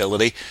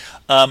possibility,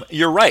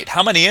 you're right.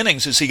 How many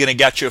innings is he going to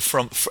get you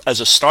as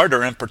a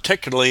starter, and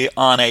particularly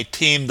on a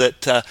team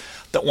that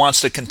wants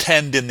to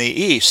contend in the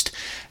East?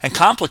 And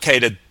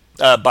complicated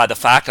by the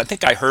fact, I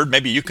think I heard,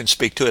 maybe you can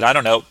speak to it, I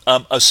don't know,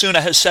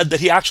 Osuna has said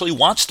that he actually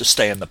wants to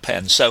stay in the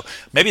pen. So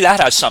maybe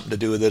that has something to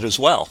do with it as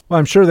well. Well,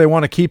 I'm sure they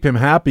want to keep him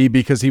happy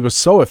because he was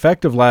so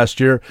effective last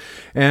year,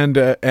 and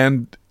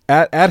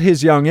at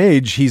his young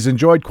age, he's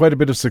enjoyed quite a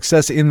bit of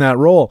success in that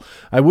role.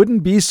 I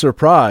wouldn't be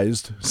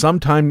surprised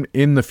sometime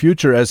in the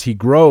future as he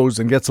grows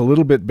and gets a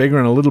little bit bigger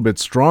and a little bit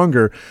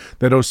stronger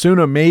that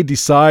Osuna may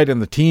decide,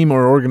 and the team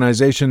or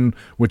organization,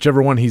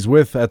 whichever one he's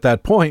with at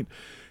that point,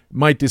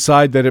 might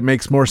decide that it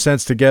makes more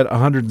sense to get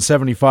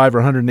 175 or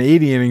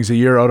 180 innings a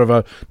year out of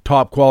a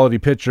top quality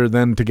pitcher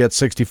than to get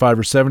 65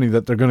 or 70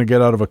 that they're going to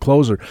get out of a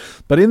closer.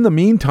 But in the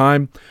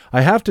meantime,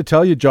 I have to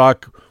tell you,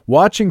 Jock,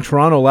 watching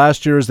Toronto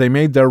last year as they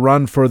made their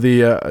run for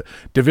the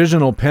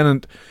divisional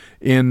pennant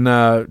in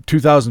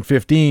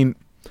 2015,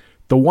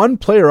 the one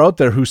player out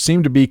there who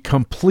seemed to be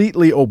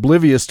completely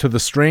oblivious to the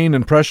strain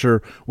and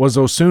pressure was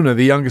Osuna,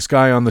 the youngest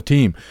guy on the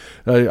team.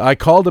 I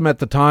called him at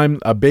the time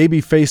a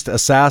baby-faced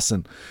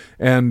assassin,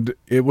 and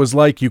it was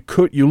like you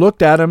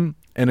looked at him,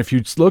 and if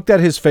you looked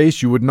at his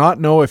face, you would not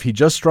know if he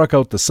just struck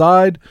out the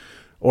side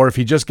or if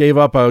he just gave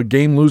up a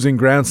game-losing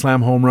grand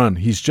slam home run.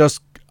 He's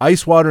just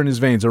ice water in his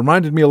veins. It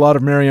reminded me a lot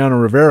of Mariano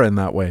Rivera in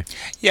that way.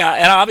 Yeah,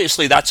 and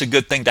obviously that's a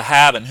good thing to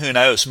have, and who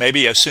knows,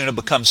 maybe Osuna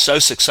becomes so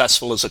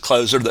successful as a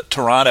closer that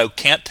Toronto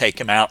can't take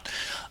him out.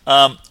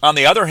 On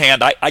the other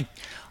hand, I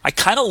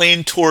kind of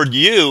lean toward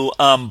you,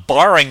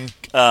 barring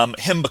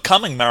him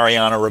becoming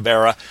Mariano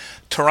Rivera.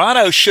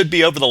 Toronto should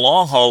be over the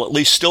long haul at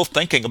least still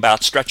thinking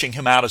about stretching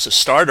him out as a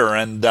starter,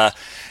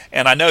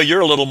 and I know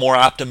you're a little more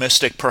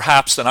optimistic,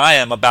 perhaps, than I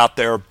am about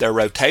their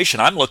rotation.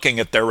 I'm looking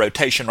at their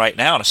rotation right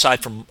now, and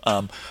aside from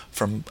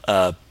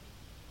Marcus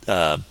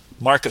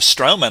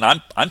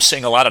Stroman, I'm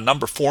seeing a lot of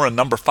number 4 and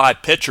number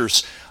 5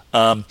 pitchers.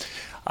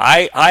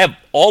 I have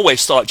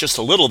always thought just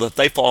a little that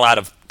they fall out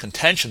of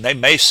contention. They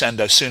may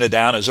send Osuna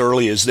down as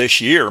early as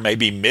this year,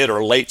 maybe mid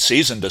or late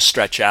season, to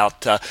stretch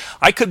out.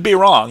 I could be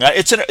wrong.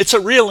 It's a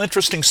real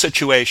interesting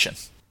situation.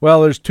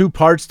 Well, there's two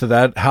parts to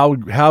that.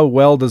 How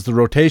well does the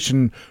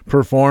rotation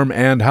perform,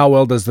 and how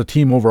well does the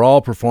team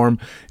overall perform?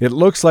 It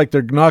looks like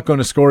they're not going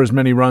to score as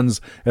many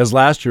runs as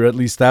last year. At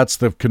least that's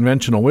the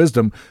conventional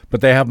wisdom. But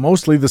they have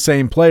mostly the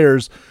same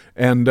players,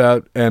 and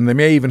they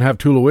may even have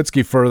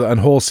Tulowitzki for a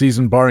whole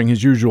season, barring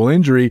his usual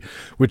injury,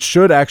 which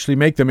should actually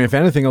make them, if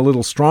anything, a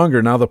little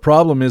stronger. Now, the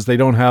problem is they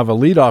don't have a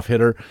leadoff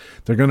hitter.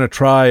 They're going to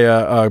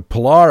try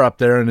Pilar up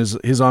there, and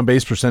his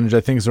on-base percentage,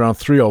 I think, is around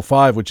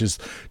 305, which is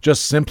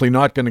just simply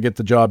not going to get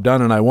the job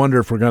done, and I wonder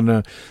if we're going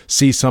to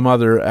see some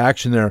other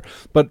action there.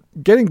 But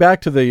getting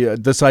back to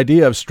this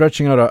idea of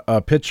stretching out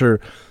a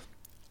pitcher,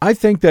 I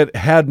think that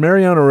had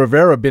Mariano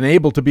Rivera been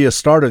able to be a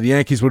starter, the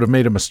Yankees would have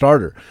made him a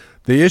starter.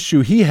 The issue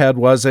he had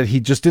was that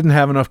he just didn't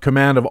have enough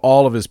command of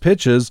all of his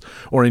pitches,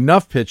 or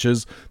enough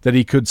pitches that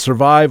he could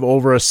survive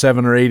over a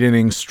 7 or 8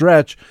 inning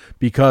stretch,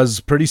 because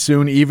pretty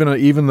soon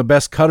even the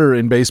best cutter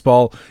in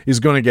baseball is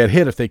going to get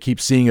hit if they keep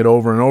seeing it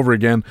over and over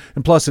again.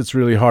 And plus, it's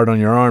really hard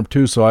on your arm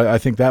too, so I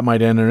think that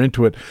might enter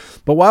into it.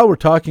 But while we're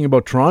talking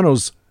about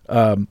Toronto's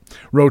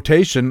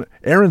rotation,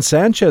 Aaron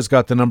Sanchez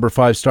got the number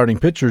 5 starting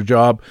pitcher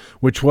job,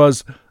 which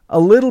was a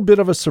little bit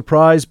of a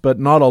surprise, but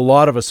not a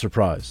lot of a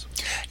surprise.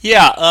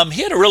 Yeah,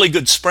 he had a really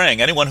good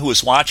spring. Anyone who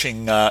was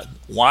watching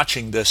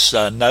this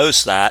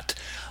knows that.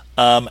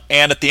 And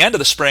at the end of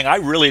the spring, I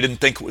really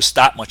didn't think it was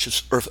that much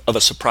of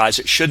a surprise.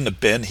 It shouldn't have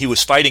been. He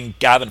was fighting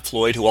Gavin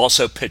Floyd, who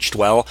also pitched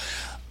well.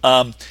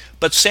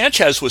 But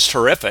Sanchez was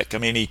terrific. I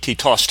mean, he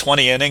tossed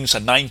 20 innings, a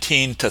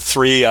 19-3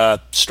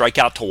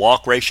 strikeout to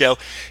walk ratio.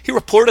 He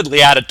reportedly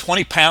added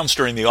 20 pounds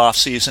during the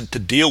offseason to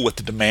deal with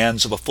the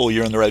demands of a full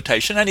year in the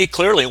rotation, and he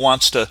clearly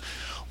wants to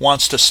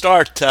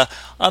start.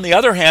 On the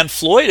other hand,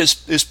 Floyd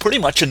is pretty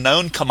much a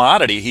known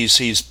commodity.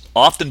 He's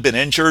often been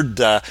injured.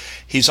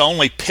 He's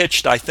only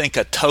pitched, I think,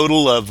 a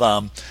total of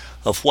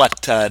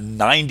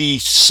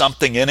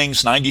 90-something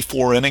innings,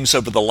 94 innings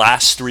over the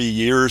last 3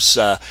 years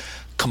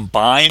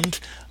combined.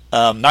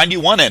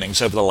 91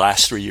 innings over the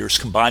last 3 years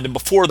combined. And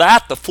before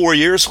that, the 4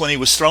 years when he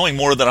was throwing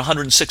more than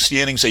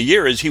 160 innings a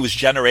year, he was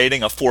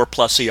generating a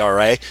 4+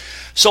 ERA.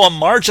 So a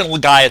marginal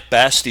guy at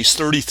best. He's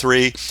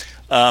 33.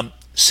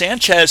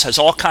 Sanchez has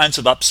all kinds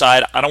of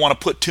upside. I don't want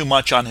to put too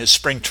much on his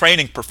spring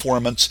training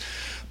performance,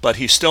 but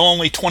he's still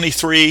only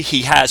 23.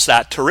 He has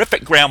that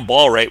terrific ground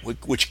ball rate,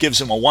 which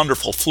gives him a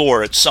wonderful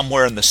floor. It's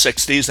somewhere in the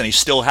 60s, and he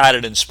still had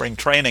it in spring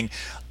training.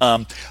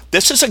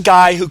 This is a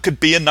guy who could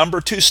be a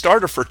number 2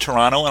 starter for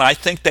Toronto, and I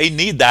think they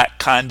need that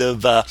kind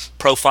of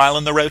profile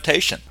in the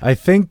rotation. I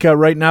think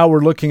right now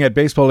we're looking at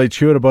Baseball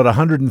HQ at about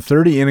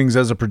 130 innings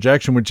as a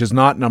projection, which is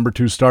not number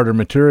 2 starter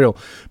material.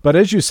 But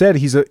as you said,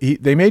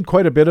 they made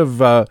quite a bit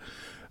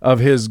of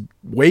his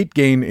weight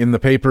gain in the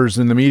papers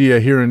and the media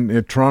here in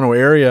the Toronto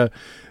area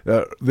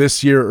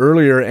this year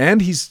earlier,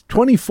 and he's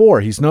 24.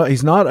 He's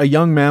not a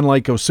young man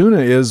like Osuna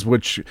is,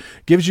 which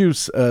gives you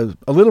a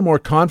little more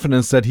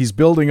confidence that he's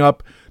building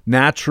up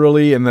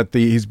naturally and that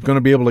he's going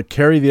to be able to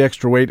carry the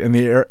extra weight and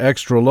the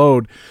extra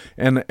load.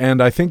 And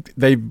I think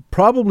they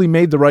probably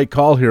made the right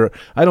call here.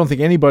 I don't think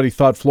anybody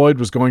thought Floyd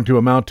was going to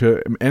amount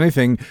to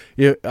anything.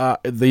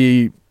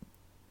 The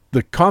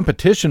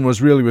competition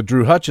was really with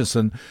Drew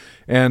Hutchison,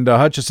 and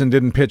Hutchison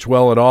didn't pitch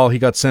well at all. He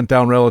got sent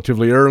down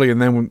relatively early,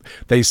 and then when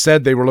they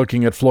said they were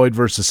looking at Floyd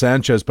versus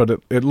Sanchez, but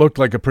it looked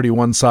like a pretty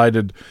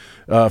one-sided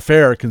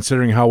affair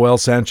considering how well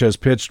Sanchez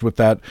pitched with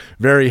that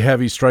very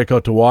heavy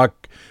strikeout to walk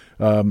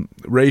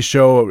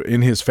ratio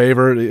in his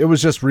favor. It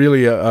was just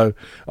really a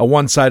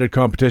one-sided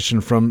competition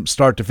from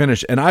start to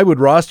finish. And I would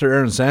roster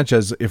Aaron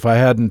Sanchez if I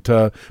hadn't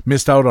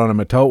missed out on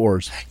him at Tout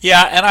Wars.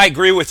 Yeah, and I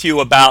agree with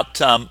you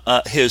about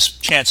his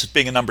chances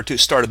being a number 2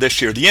 starter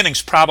this year. The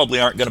innings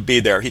probably aren't going to be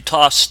there. He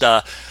tossed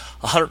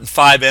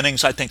 105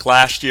 innings, I think,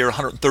 last year,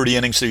 130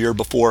 innings the year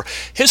before.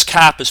 His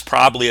cap is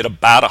probably at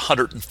about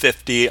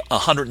 150,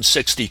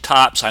 160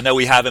 tops. I know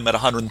we have him at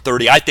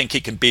 130. I think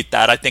he can beat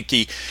that. I think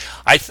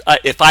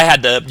if I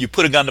had to, you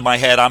put a gun to my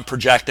head, I'm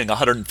projecting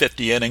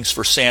 150 innings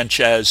for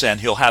Sanchez, and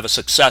he'll have a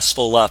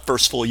successful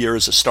first full year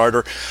as a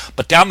starter.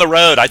 But down the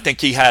road, I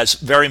think he has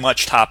very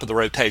much top of the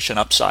rotation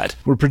upside.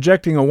 We're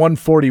projecting a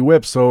 140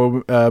 whip,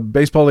 so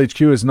Baseball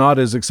HQ is not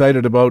as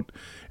excited about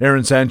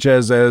Aaron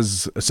Sanchez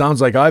as sounds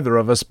like either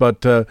of us,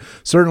 but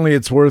certainly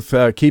it's worth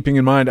keeping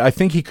in mind. I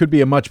think he could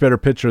be a much better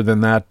pitcher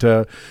than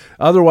that.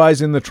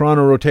 Otherwise, in the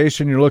Toronto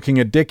rotation, you're looking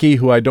at Dickey,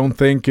 who I don't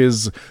think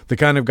is the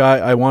kind of guy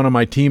I want on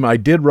my team. I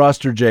did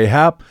roster Jay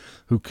Happ,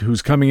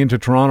 who's coming into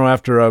Toronto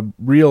after a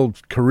real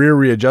career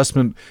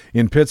readjustment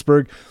in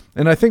Pittsburgh.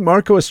 And I think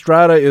Marco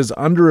Estrada is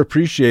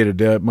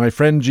underappreciated. My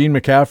friend Gene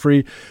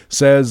McCaffrey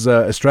says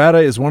Estrada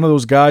is one of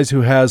those guys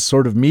who has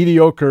sort of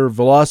mediocre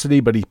velocity,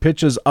 but he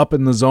pitches up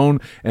in the zone,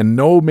 and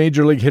no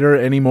major league hitter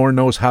anymore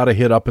knows how to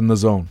hit up in the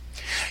zone.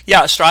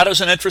 Yeah, Estrada's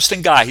an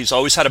interesting guy. He's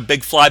always had a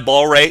big fly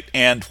ball rate,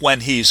 and when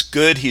he's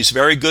good, he's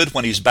very good.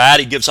 When he's bad,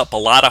 he gives up a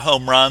lot of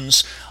home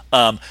runs.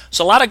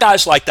 So a lot of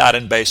guys like that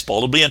in baseball.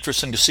 It'll be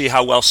interesting to see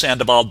how well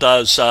Sandoval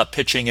does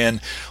pitching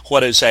in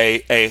what is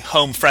a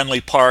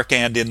home-friendly park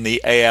and in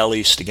the AL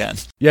East again.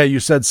 Yeah, you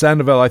said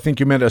Sandoval. I think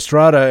you meant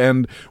Estrada,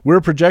 and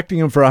we're projecting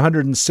him for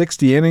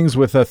 160 innings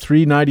with a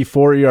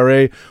 3.94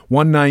 ERA,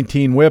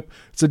 1.19 whip.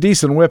 It's a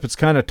decent whip. It's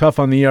kind of tough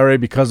on the ERA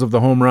because of the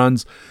home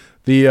runs.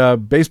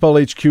 The Baseball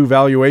HQ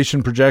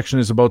valuation projection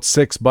is about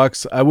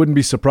 $6. I wouldn't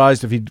be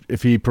surprised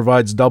if he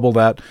provides double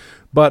that.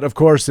 But, of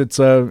course, it's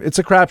a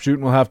crapshoot,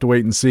 and we'll have to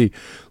wait and see.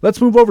 Let's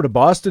move over to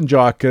Boston,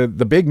 Jock. The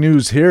big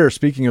news here,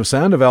 speaking of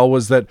Sandoval,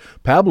 was that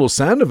Pablo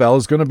Sandoval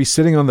is going to be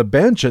sitting on the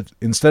bench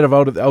instead of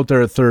out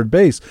there at third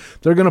base.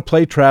 They're going to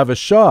play Travis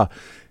Shaw.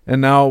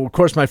 And now, of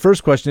course, my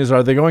first question is,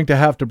 are they going to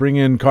have to bring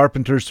in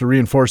Carpenters to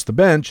reinforce the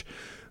bench?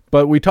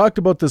 But we talked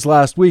about this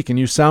last week, and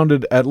you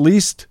sounded at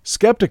least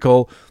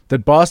skeptical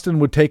that Boston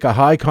would take a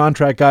high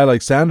contract guy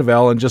like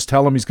Sandoval and just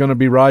tell him he's going to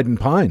be riding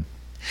pine.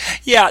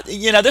 Yeah,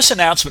 this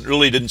announcement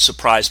really didn't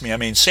surprise me. I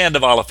mean,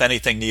 Sandoval, if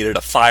anything, needed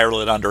a fire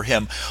lit under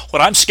him. What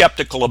I'm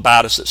skeptical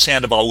about is that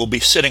Sandoval will be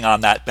sitting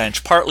on that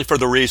bench, partly for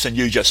the reason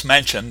you just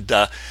mentioned,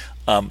 the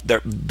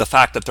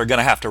fact that they're going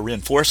to have to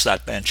reinforce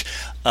that bench,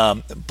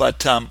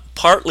 but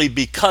partly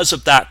because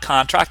of that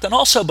contract, and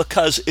also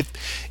because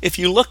if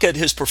you look at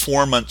his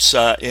performance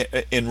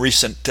in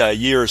recent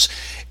years,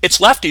 it's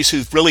lefties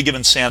who've really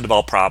given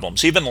Sandoval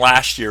problems. Even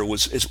last year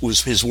was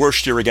his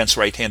worst year against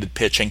right-handed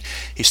pitching.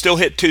 He still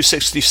hit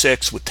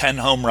 .266 with 10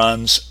 home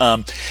runs.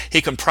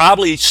 He can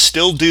probably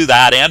still do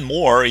that and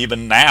more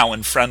even now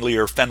in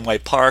friendlier Fenway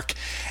Park.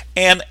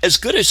 And as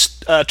good as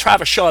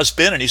Travis Shaw has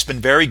been, and he's been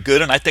very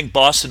good, and I think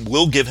Boston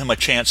will give him a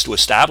chance to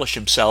establish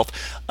himself,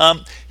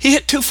 he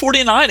hit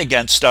 249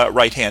 against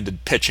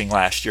right-handed pitching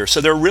last year, so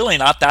they're really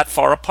not that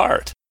far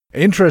apart.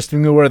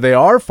 Interestingly, where they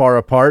are far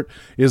apart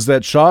is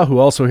that Shaw, who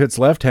also hits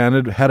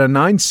left-handed, had a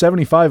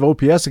 975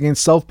 OPS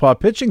against southpaw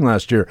pitching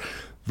last year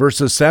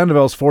versus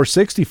Sandoval's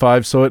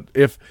 465. So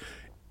if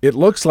it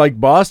looks like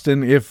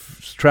Boston,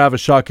 if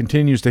Travis Shaw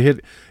continues to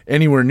hit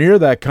anywhere near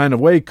that kind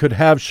of way, could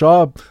have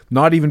Shaw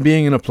not even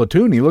being in a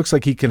platoon. He looks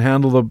like he can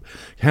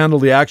handle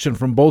the action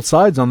from both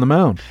sides on the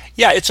mound.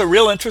 Yeah, it's a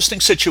real interesting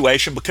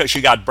situation because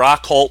you got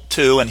Brock Holt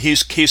too, and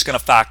he's going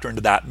to factor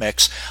into that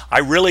mix. I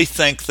really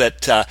think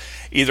that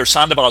either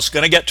Sandoval is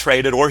going to get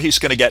traded or he's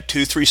going to get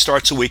 2-3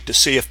 starts a week to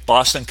see if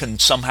Boston can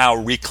somehow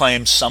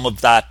reclaim some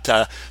of that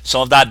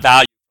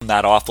value from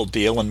that awful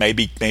deal, and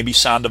maybe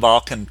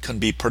Sandoval can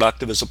be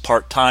productive as a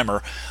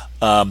part-timer.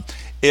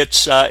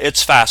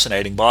 It's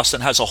fascinating.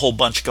 Boston has a whole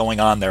bunch going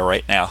on there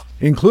right now,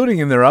 including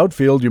in their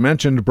outfield. You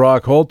mentioned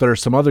Brock Holt. There are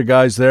some other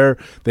guys there.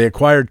 They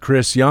acquired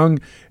Chris Young,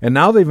 and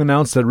now they've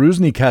announced that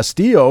Rusney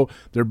Castillo,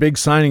 their big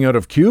signing out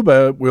of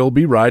Cuba, will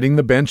be riding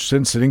the bench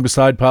since sitting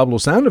beside Pablo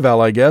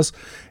Sandoval, I guess,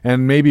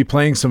 and maybe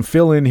playing some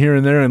fill-in here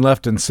and there in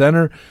left and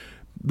center.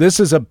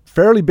 This is a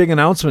fairly big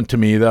announcement to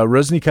me.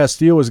 Rusney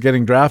Castillo is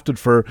getting drafted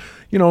for,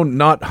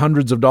 not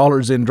hundreds of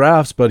dollars in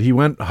drafts, but he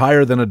went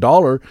higher than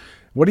 $1.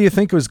 What do you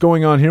think is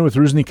going on here with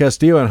Rusney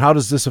Castillo, and how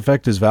does this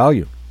affect his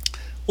value?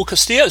 Well,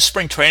 Castillo's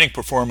spring training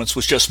performance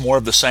was just more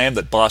of the same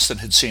that Boston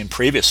had seen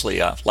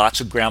previously. Lots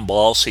of ground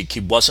balls. He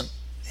wasn't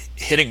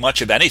hitting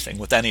much of anything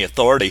with any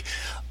authority.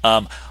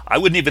 I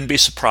wouldn't even be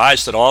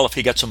surprised at all if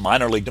he gets a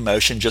minor league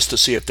demotion just to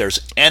see if there's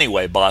any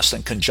way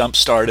Boston can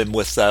jumpstart him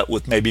with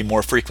maybe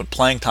more frequent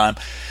playing time.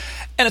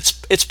 And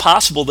it's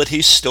possible that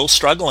he's still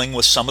struggling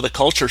with some of the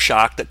culture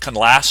shock that can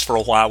last for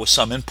a while with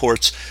some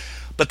imports.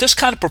 But this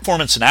kind of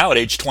performance now at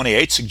age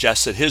 28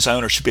 suggests that his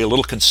owner should be a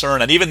little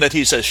concerned, and even that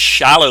he's a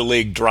shallow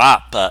league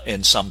drop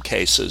in some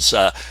cases.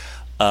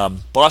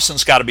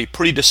 Boston's got to be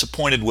pretty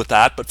disappointed with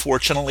that, but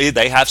fortunately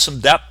they have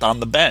some depth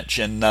on the bench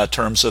in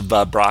terms of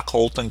Brock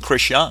Holt and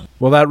Chris Young.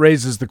 Well, that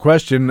raises the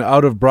question,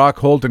 out of Brock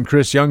Holt and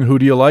Chris Young, who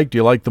do you like? Do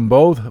you like them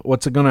both?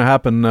 What's going to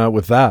happen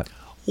with that?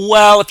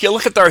 Well, if you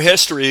look at their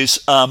histories,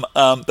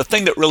 the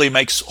thing that really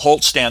makes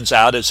Holt stands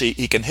out is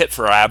he can hit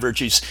for average.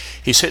 He's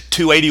hit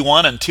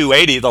 281 and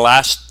 280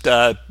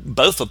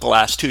 both of the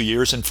last 2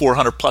 years in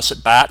 400 plus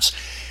at bats.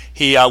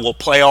 He will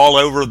play all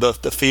over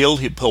the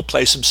field. He'll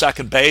play some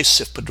second base.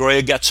 If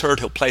Pedroia gets hurt,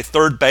 he'll play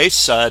third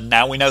base.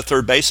 Now we know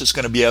third base is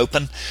going to be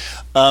open.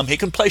 He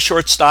can play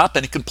shortstop,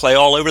 and he can play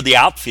all over the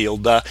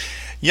outfield.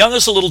 Young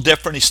is a little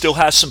different. He still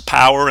has some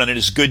power, and in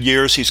his good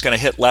years, he's going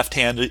to hit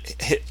left-handed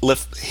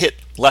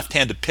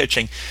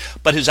pitching,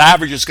 but his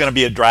average is going to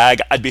be a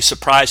drag. I'd be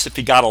surprised if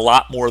he got a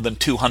lot more than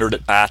 200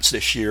 at bats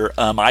this year.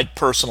 I'd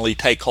personally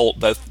take Holt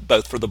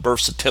both for the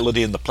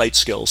versatility and the plate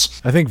skills.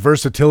 I think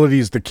versatility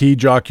is the key,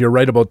 Jock. You're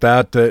right about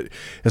that,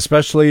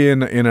 especially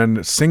in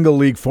a single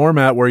league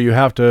format where you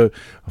have to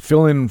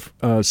fill in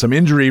some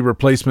injury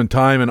replacement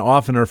time and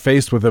often are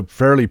faced with a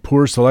fairly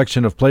poor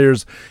selection of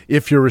players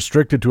if you're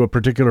restricted to a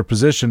particular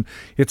position.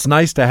 It's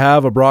nice to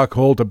have a Brock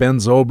Holt, a Ben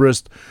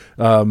Zobrist,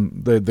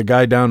 the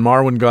guy down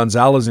Marwin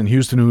Gonzalez in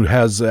Houston who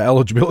has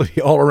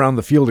eligibility all around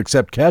the field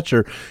except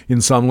catcher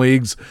in some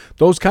leagues.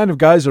 Those kind of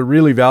guys are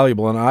really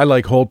valuable, and I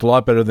like Holt a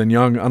lot better than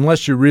Young,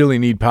 unless you really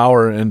need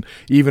power, and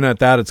even at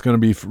that it's going to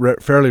be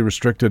fairly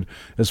restricted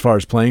as far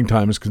as playing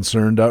time is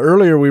concerned.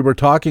 Earlier we were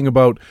talking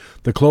about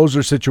the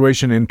closer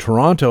situation in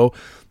Toronto.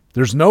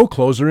 There's no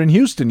closer in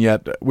Houston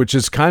yet, which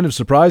is kind of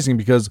surprising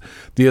because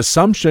the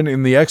assumption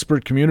in the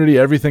expert community,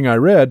 everything I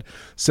read,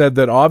 said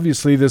that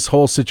obviously this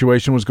whole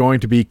situation was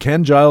going to be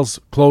Ken Giles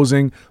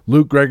closing,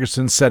 Luke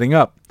Gregerson setting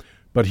up.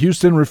 But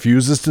Houston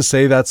refuses to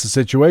say that's the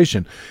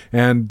situation.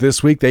 And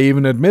this week they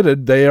even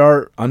admitted they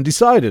are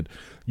undecided.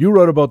 You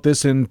wrote about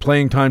this in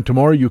Playing Time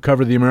Tomorrow. You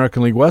cover the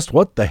American League West.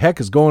 What the heck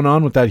is going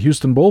on with that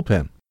Houston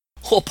bullpen?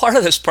 Well, part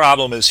of this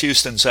problem is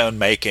Houston's own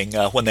making.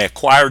 When they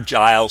acquired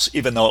Giles,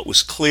 even though it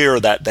was clear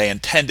that they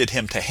intended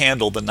him to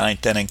handle the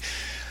ninth inning,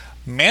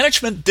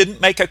 management didn't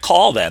make a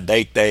call then.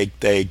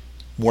 They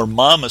were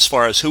mum as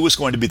far as who was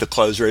going to be the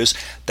closer is.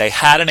 They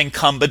had an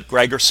incumbent,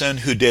 Gregerson,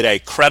 who did a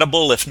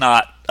credible, if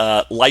not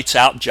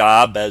lights-out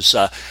job as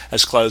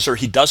closer.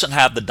 He doesn't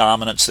have the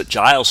dominance that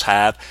Giles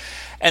have.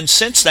 And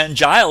since then,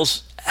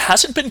 Giles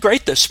hasn't been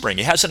great this spring.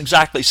 He hasn't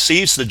exactly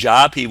seized the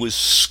job. He was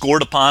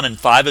scored upon in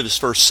 5 of his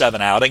first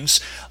 7 outings.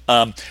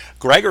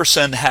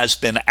 Gregerson has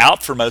been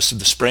out for most of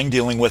the spring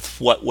dealing with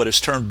what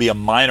is termed to be a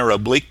minor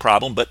oblique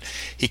problem, but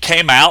he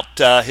came out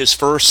his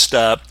first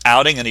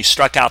outing and he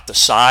struck out the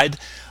side.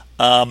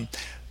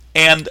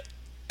 And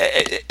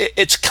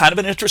it's kind of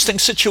an interesting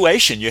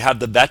situation. You have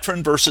the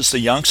veteran versus the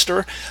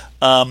youngster.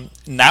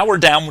 Now we're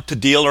down to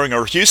dealing,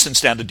 or Houston's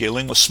down to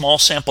dealing with small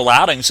sample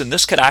outings, and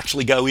this could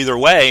actually go either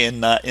way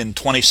in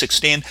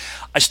 2016.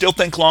 I still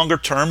think longer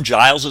term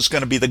Giles is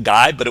going to be the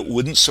guy, but it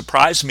wouldn't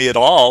surprise me at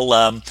all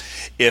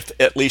if,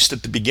 at least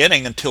at the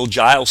beginning, until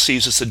Giles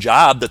seizes the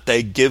job, that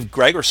they give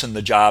Gregerson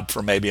the job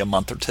for maybe a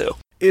month or two.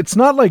 It's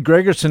not like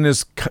Gregerson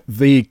is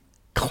the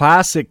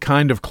classic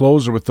kind of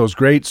closer with those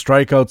great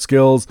strikeout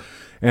skills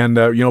and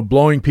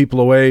blowing people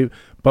away.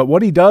 But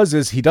what he does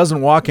is he doesn't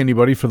walk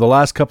anybody. For the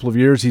last couple of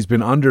years, he's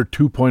been under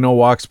 2.0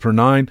 walks per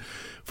 9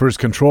 for his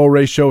control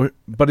ratio,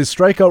 but his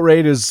strikeout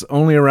rate is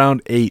only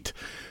around 8.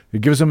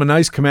 It gives him a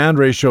nice command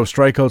ratio of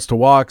strikeouts to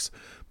walks,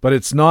 but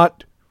it's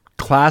not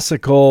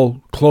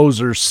classical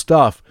closer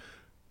stuff.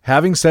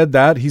 Having said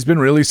that, he's been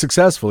really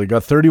successful. He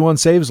got 31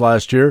 saves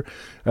last year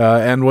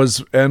and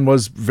was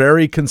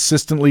very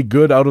consistently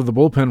good out of the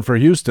bullpen for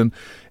Houston.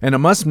 And it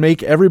must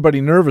make everybody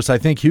nervous. I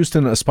think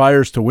Houston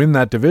aspires to win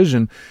that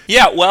division.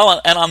 Yeah,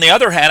 well, and on the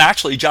other hand,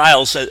 actually,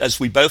 Giles, as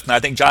we both know, I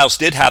think Giles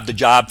did have the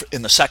job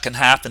in the second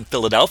half in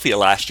Philadelphia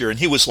last year, and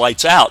he was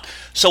lights out.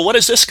 So what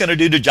is this going to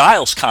do to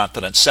Giles'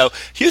 confidence? So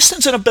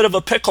Houston's in a bit of a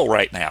pickle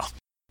right now.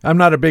 I'm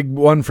not a big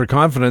one for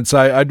confidence.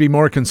 I'd be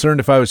more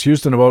concerned if I was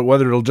Houston about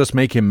whether it'll just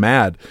make him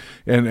mad,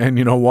 and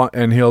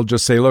he'll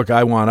just say, "Look,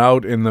 I want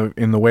out," in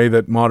the way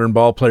that modern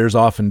ball players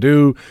often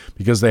do,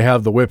 because they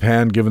have the whip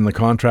hand given the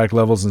contract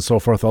levels and so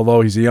forth. Although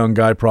he's a young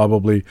guy,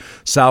 probably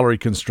salary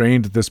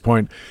constrained at this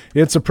point.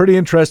 It's a pretty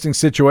interesting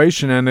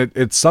situation, and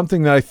it's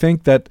something that I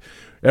think that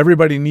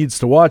everybody needs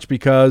to watch,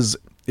 because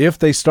if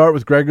they start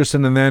with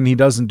Gregerson and then he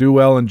doesn't do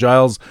well and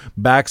Giles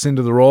backs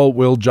into the role,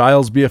 will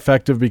Giles be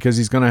effective because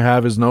he's going to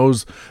have his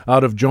nose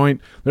out of joint?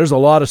 There's a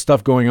lot of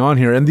stuff going on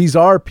here. And these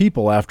are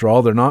people, after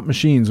all. They're not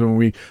machines, when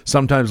we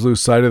sometimes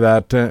lose sight of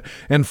that.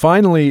 And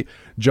finally,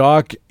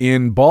 Jock,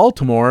 in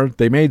Baltimore,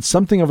 they made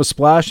something of a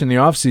splash in the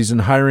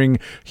offseason, hiring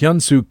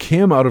Hyun-Soo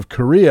Kim out of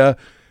Korea.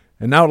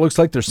 And now it looks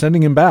like they're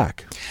sending him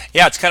back.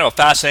 Yeah, it's kind of a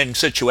fascinating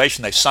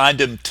situation. They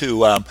signed him to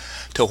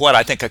what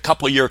I think a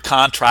couple-year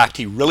contract.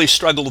 He really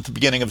struggled at the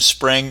beginning of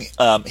spring.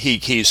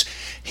 He's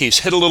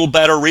hit a little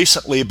better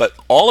recently, but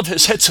all of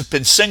his hits have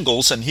been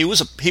singles, and he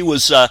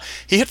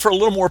hit for a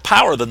little more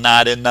power than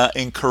that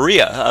in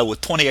Korea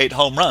with 28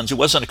 home runs. He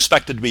wasn't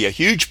expected to be a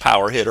huge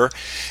power hitter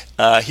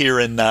here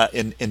in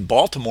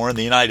Baltimore in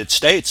the United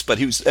States, but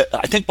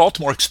I think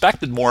Baltimore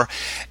expected more.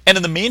 And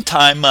in the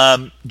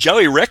meantime,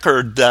 Joey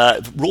Rickard,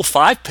 Rule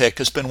 5 pick,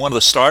 has been one of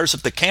the stars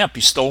of the camp.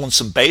 He's stolen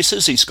some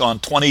bases. He's gone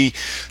 20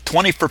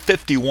 for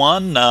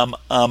 51,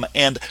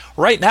 and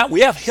right now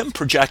we have him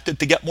projected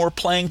to get more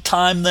playing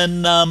time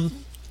than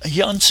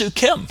Hyun-Soo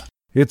Kim.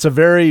 It's a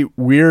very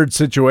weird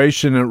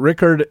situation. And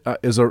Rickard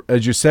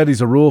as you said, he's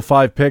a Rule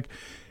 5 pick.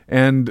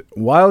 And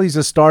while he's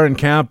a star in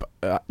camp,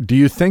 do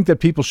you think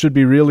that people should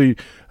be really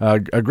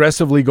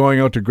aggressively going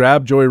out to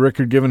grab Joey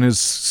Rickard, given his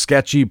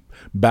sketchy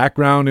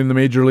background in the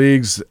major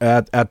leagues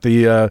at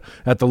the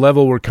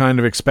level we're kind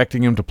of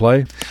expecting him to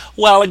play?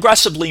 Well,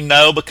 aggressively,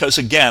 no, because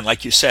again,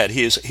 like you said,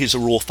 he's a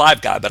Rule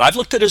 5 guy. But I've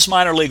looked at his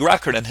minor league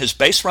record, and his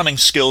base running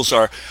skills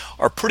are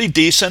pretty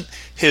decent.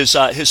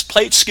 His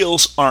plate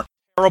skills aren't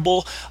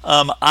terrible.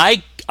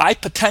 I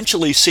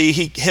potentially see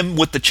him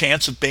with the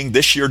chance of being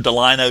this year's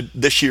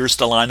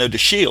Delino to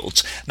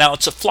Shields. Now,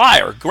 it's a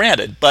flyer,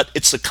 granted, but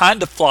it's the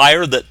kind of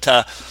flyer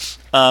that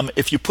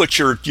if you put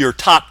your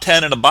top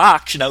 10 in a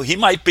box, he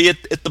might be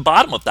at the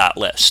bottom of that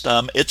list.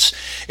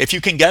 If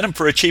you can get him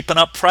for a cheap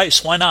enough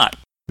price, why not?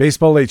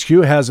 Baseball HQ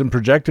has him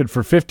projected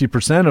for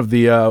 50% of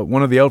the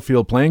one of the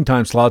outfield playing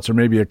time slots, or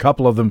maybe a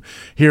couple of them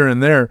here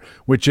and there,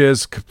 which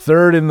is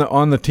third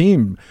on the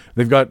team.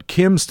 They've got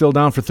Kim still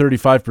down for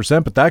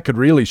 35%, but that could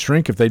really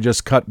shrink if they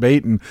just cut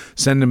bait and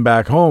send him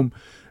back home.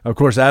 Of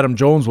course, Adam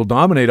Jones will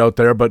dominate out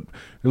there, but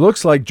it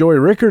looks like Joey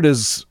Rickard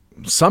is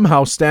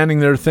somehow standing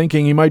there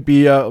thinking he might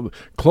be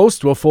close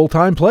to a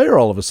full-time player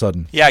all of a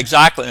sudden. Yeah,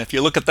 exactly. And if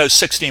you look at those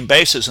 16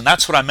 bases, and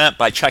that's what I meant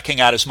by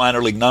checking out his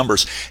minor league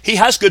numbers, he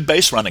has good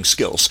base running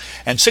skills.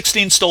 And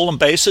 16 stolen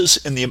bases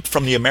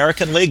from the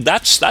American League,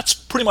 that's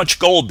pretty much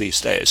gold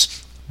these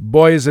days.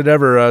 Boy, is it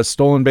ever.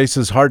 Stolen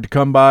bases hard to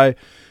come by.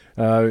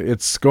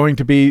 It's going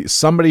to be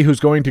somebody who's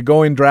going to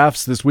go in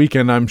drafts this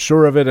weekend, I'm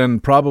sure of it,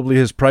 and probably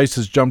his price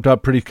has jumped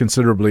up pretty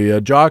considerably.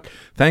 Jock,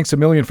 thanks a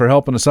million for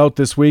helping us out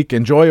this week.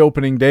 Enjoy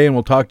opening day, and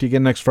we'll talk to you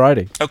again next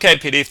Friday. Okay,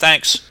 PD,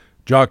 thanks.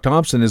 Jock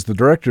Thompson is the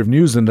Director of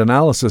News and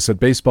Analysis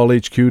at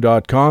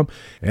BaseballHQ.com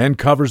and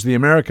covers the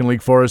American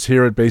League for us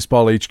here at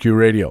Baseball HQ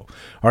Radio.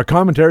 Our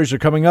commentaries are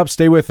coming up.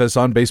 Stay with us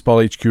on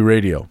Baseball HQ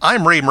Radio.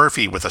 I'm Ray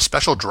Murphy with a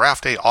special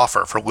draft day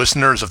offer for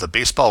listeners of the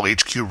Baseball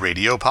HQ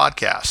Radio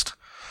podcast.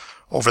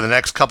 Over the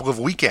next couple of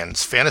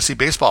weekends, fantasy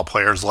baseball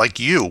players like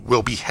you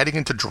will be heading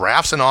into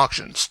drafts and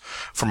auctions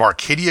from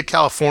Arcadia,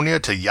 California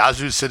to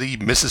Yazoo City,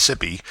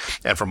 Mississippi,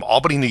 and from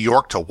Albany, New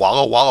York to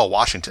Walla Walla,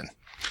 Washington.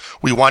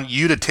 We want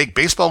you to take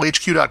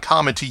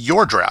BaseballHQ.com into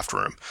your draft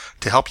room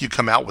to help you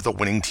come out with a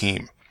winning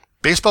team.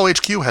 Baseball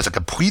HQ has a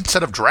complete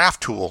set of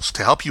draft tools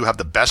to help you have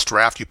the best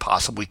draft you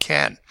possibly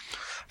can.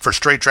 For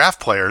straight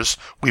draft players,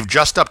 we've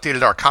just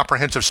updated our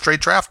comprehensive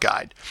straight draft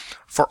guide.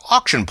 For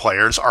auction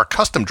players, our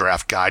custom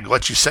draft guide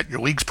lets you set your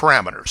league's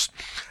parameters,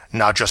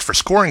 not just for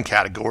scoring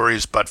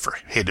categories, but for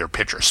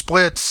hitter-pitcher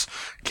splits,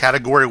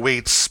 category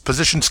weights,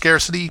 position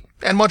scarcity,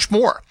 and much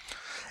more.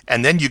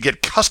 And then you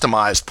get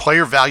customized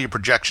player value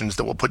projections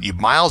that will put you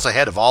miles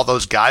ahead of all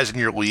those guys in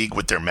your league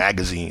with their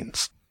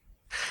magazines.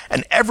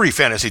 And every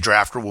fantasy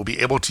drafter will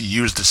be able to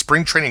use the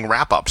spring training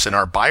wrap-ups in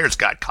our Buyer's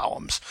Guide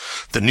columns,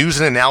 the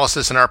news and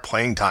analysis in our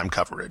playing time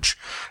coverage,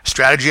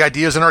 strategy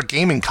ideas in our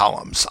gaming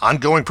columns,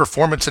 ongoing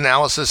performance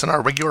analysis in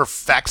our regular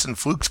facts and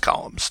flukes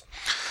columns.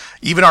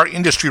 Even our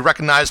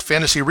industry-recognized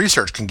fantasy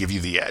research can give you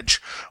the edge.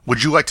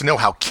 Would you like to know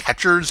how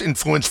catchers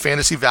influence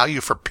fantasy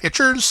value for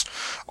pitchers?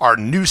 Our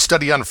new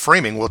study on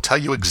framing will tell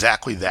you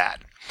exactly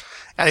that.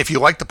 And if you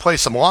like to play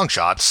some long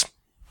shots,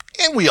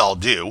 and we all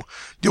do,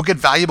 you'll get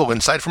valuable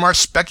insight from our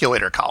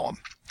speculator column.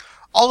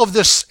 All of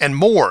this and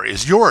more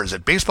is yours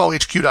at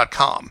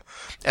BaseballHQ.com,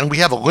 and we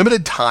have a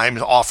limited time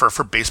offer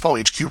for Baseball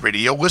HQ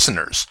Radio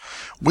listeners.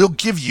 We'll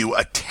give you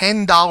a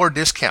 $10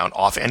 discount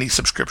off any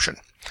subscription.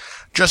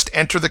 Just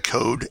enter the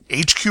code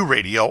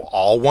HQRadio,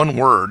 all one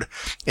word,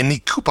 in the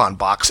coupon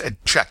box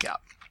at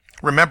checkout.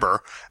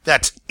 Remember,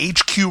 that's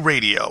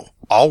HQRadio,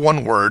 all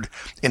one word,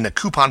 in the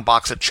coupon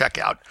box at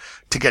checkout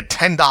to get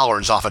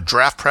 $10 off a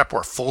draft prep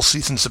or full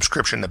season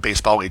subscription to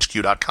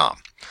BaseballHQ.com.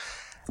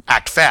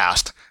 Act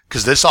fast,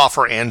 because this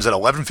offer ends at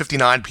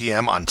 11:59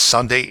 p.m. on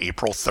Sunday,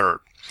 April 3rd.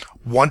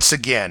 Once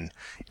again,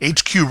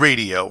 HQ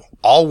Radio,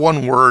 all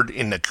one word,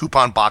 in the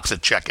coupon box at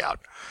checkout.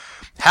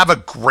 Have a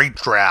great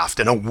draft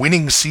and a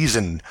winning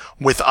season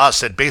with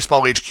us at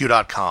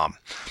BaseballHQ.com.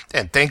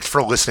 And thanks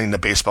for listening to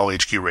Baseball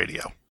HQ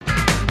Radio.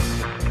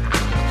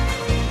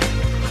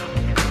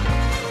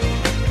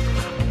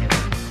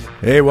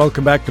 Hey,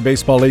 welcome back to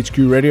Baseball HQ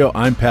Radio.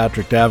 I'm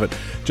Patrick Davitt.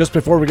 Just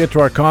before we get to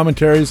our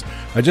commentaries,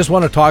 I just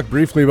want to talk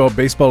briefly about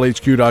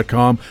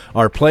BaseballHQ.com,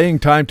 our Playing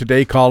Time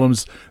Today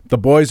columns. The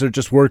boys are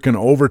just working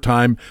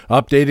overtime,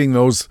 updating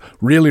those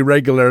really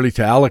regularly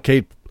to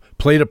allocate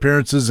plate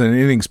appearances and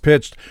innings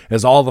pitched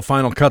as all the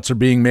final cuts are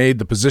being made.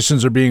 The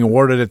positions are being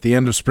awarded at the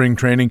end of spring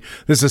training.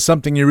 This is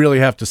something you really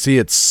have to see.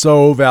 It's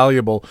so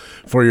valuable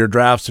for your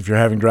drafts if you're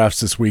having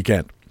drafts this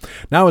weekend.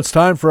 Now it's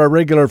time for our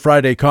regular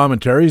Friday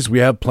commentaries. We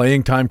have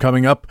playing time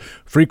coming up,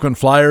 frequent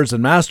flyers,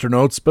 and master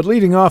notes, but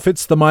leading off,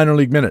 it's the Minor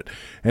League Minute.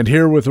 And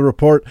here with a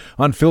report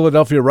on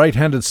Philadelphia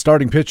right-handed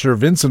starting pitcher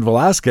Vincent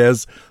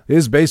Velasquez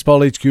is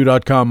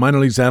BaseballHQ.com minor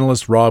leagues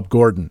analyst Rob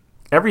Gordon.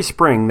 Every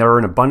spring, there are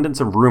an abundance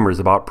of rumors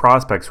about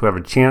prospects who have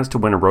a chance to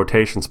win a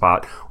rotation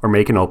spot or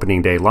make an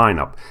opening day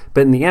lineup,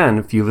 but in the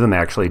end, few of them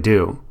actually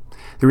do.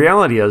 The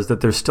reality is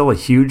that there's still a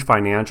huge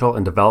financial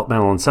and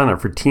developmental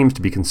incentive for teams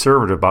to be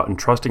conservative about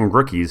entrusting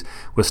rookies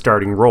with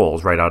starting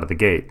roles right out of the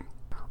gate.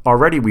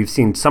 Already, we've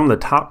seen some of the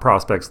top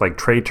prospects like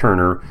Trey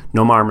Turner,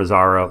 Nomar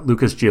Mazara,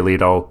 Lucas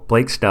Giolito,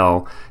 Blake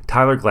Snell,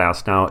 Tyler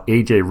Glasnow,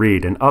 A.J.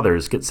 Reed, and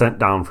others get sent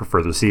down for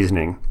further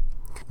seasoning.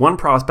 One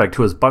prospect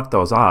who has bucked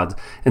those odds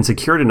and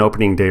secured an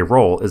opening day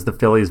role is the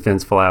Phillies'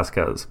 Vince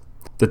Velasquez.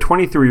 The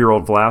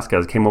 23-year-old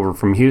Velasquez came over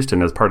from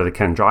Houston as part of the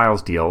Ken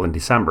Giles deal in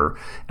December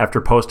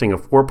after posting a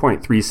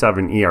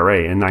 4.37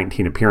 ERA in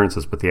 19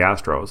 appearances with the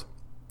Astros.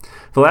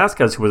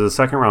 Velasquez, who was a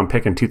second-round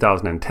pick in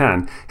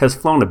 2010, has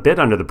flown a bit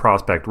under the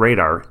prospect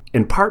radar,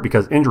 in part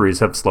because injuries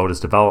have slowed his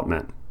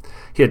development.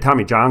 He had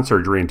Tommy John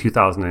surgery in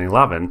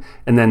 2011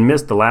 and then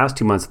missed the last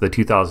 2 months of the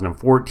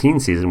 2014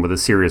 season with a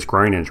serious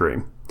groin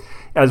injury.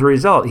 As a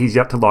result, he's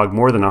yet to log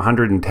more than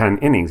 110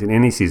 innings in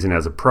any season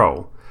as a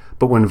pro.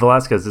 But when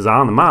Velasquez is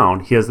on the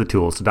mound, he has the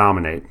tools to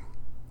dominate.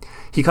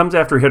 He comes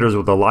after hitters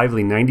with a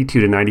lively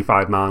 92 to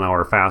 95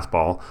 mile-an-hour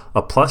fastball,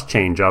 a plus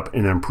changeup,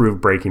 and an improved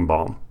breaking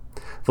ball.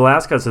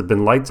 Velasquez has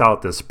been lights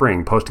out this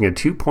spring, posting a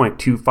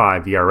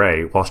 2.25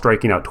 ERA while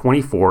striking out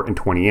 24 in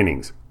 20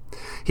 innings.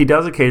 He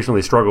does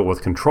occasionally struggle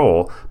with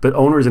control, but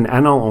owners in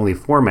NL-only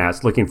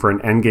formats looking for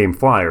an endgame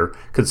flyer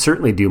could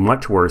certainly do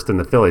much worse than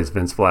the Phillies'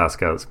 Vince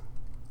Velasquez.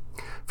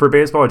 For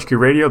Baseball HQ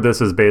Radio,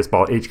 this is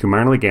Baseball HQ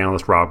minor league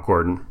analyst Rob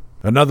Gordon.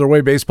 Another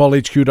way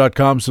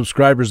BaseballHQ.com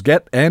subscribers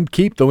get and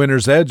keep the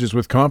winner's edge is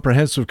with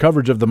comprehensive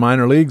coverage of the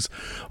minor leagues.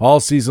 All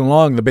season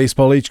long, the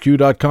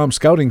BaseballHQ.com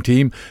scouting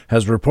team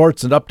has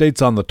reports and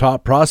updates on the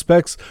top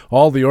prospects,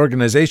 all the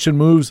organization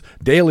moves,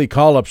 daily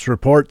call-ups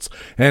reports,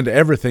 and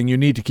everything you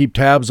need to keep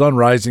tabs on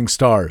rising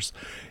stars.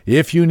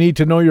 If you need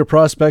to know your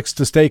prospects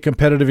to stay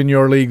competitive in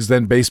your leagues,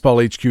 then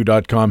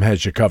BaseballHQ.com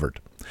has you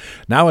covered.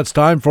 Now it's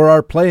time for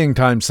our Playing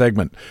Time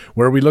segment,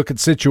 where we look at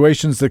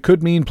situations that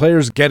could mean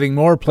players getting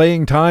more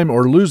playing time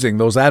or losing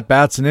those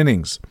at-bats and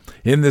innings.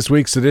 In this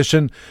week's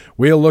edition,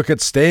 we'll look at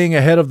staying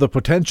ahead of the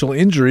potential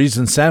injuries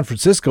in San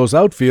Francisco's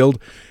outfield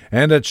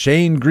and at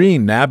Shane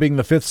Green nabbing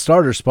the fifth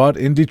starter spot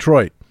in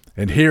Detroit.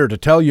 And here to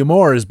tell you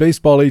more is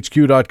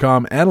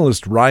BaseballHQ.com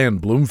analyst Ryan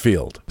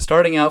Bloomfield.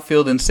 Starting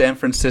outfield in San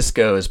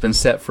Francisco has been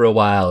set for a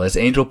while as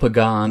Angel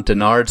Pagan,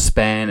 Denard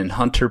Span, and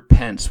Hunter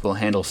Pence will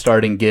handle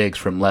starting gigs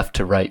from left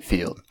to right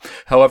field.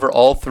 However,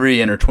 all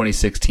three enter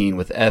 2016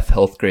 with F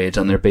health grades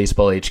on their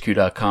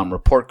BaseballHQ.com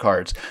report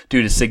cards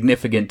due to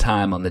significant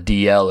time on the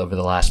DL over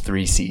the last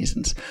 3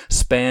 seasons.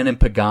 Span and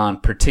Pagan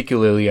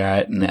particularly are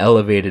at an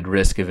elevated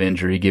risk of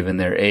injury given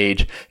their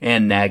age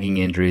and nagging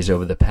injuries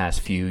over the past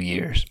few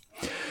years.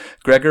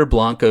 Gregor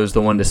Blanco is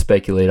the one to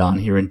speculate on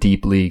here in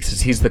deep leagues,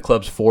 as he's the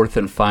club's 4th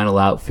and final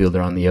outfielder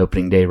on the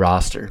opening day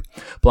roster.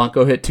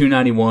 Blanco hit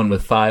 .291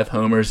 with 5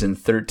 homers and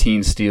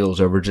 13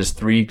 steals over just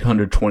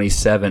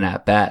 327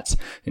 at-bats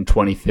in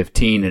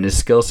 2015, and his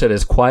skill set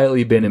has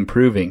quietly been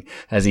improving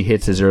as he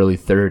hits his early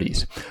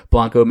 30s.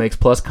 Blanco makes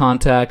plus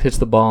contact, hits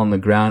the ball on the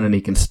ground, and he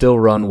can still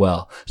run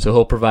well, so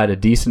he'll provide a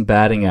decent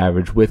batting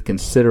average with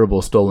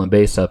considerable stolen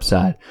base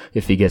upside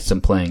if he gets some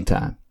playing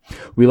time.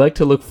 We like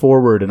to look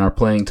forward in our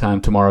playing time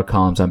tomorrow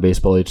columns on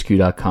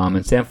BaseballHQ.com,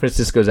 and San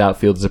Francisco's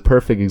outfield is a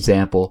perfect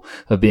example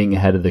of being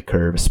ahead of the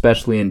curve,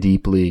 especially in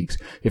deep leagues.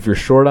 If you're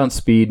short on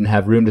speed and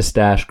have room to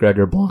stash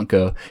Gregor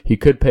Blanco, he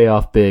could pay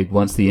off big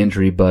once the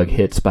injury bug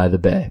hits by the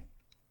Bay.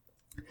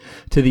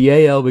 To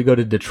the AL, we go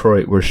to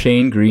Detroit, where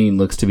Shane Green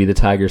looks to be the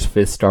Tigers'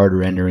 5th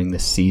starter entering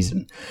this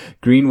season.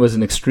 Green was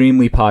an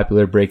extremely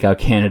popular breakout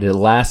candidate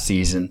last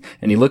season,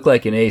 and he looked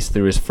like an ace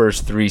through his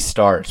first 3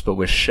 starts, but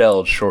was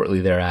shelled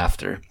shortly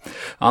thereafter.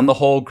 On the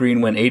whole,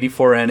 Green went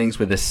 84 innings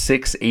with a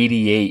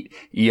 .688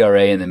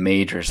 ERA in the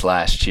majors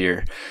last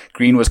year.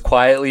 Green was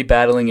quietly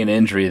battling an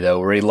injury, though,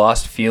 where he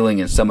lost feeling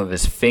in some of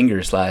his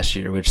fingers last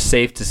year, which,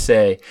 safe to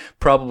say,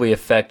 probably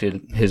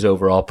affected his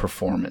overall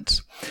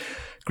performance.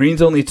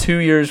 Green's only 2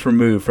 years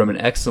removed from an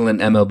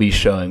excellent MLB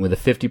showing with a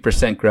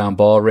 50% ground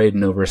ball rate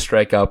and over a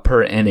strikeout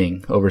per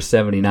inning over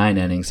 79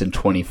 innings in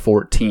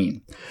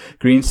 2014.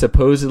 Green's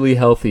supposedly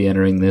healthy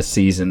entering this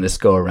season this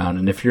go-around,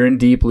 and if you're in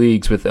deep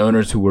leagues with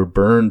owners who were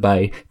burned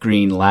by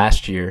Green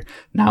last year,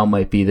 now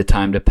might be the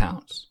time to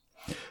pounce.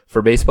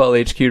 For Baseball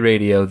HQ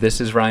Radio,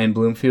 this is Ryan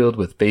Bloomfield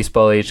with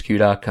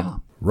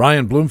BaseballHQ.com.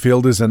 Ryan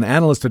Bloomfield is an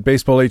analyst at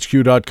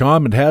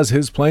BaseballHQ.com and has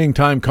his playing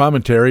time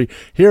commentary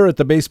here at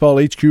the Baseball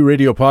HQ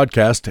Radio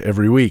podcast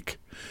every week.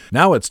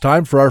 Now it's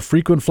time for our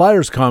frequent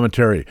flyers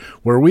commentary,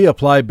 where we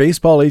apply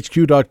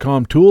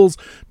BaseballHQ.com tools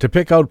to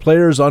pick out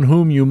players on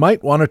whom you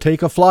might want to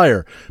take a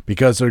flyer,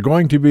 because they're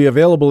going to be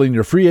available in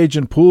your free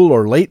agent pool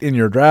or late in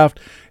your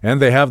draft,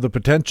 and they have the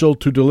potential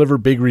to deliver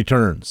big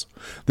returns.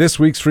 This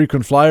week's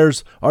frequent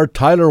flyers are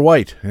Tyler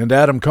White and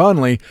Adam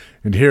Conley,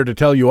 and here to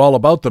tell you all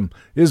about them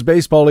is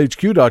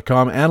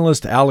BaseballHQ.com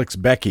analyst Alex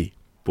Becky.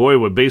 Boy,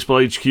 when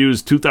Baseball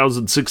HQ's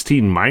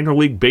 2016 minor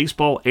league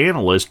baseball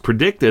analyst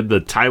predicted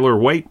that Tyler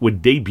White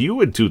would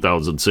debut in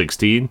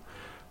 2016,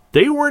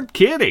 they weren't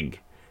kidding.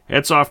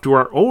 Hats off to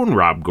our own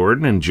Rob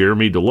Gordon and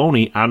Jeremy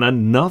Deloney on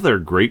another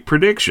great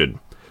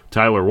prediction.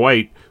 Tyler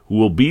White, who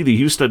will be the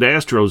Houston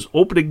Astros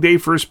opening day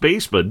first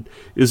baseman,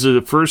 is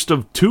the first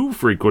of 2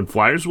 frequent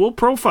flyers we'll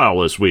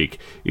profile this week,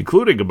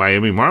 including a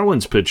Miami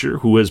Marlins pitcher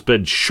who has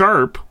been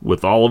sharp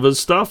with all of his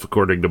stuff,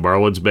 according to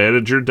Marlins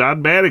manager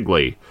Don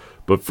Mattingly.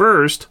 But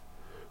first,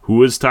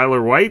 who is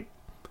Tyler White?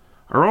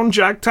 Our own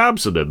Jack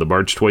Thompson in the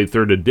March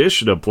 23rd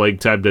edition of Playing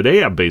Time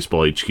Today on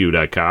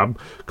BaseballHQ.com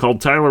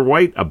called Tyler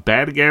White a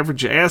batting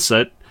average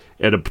asset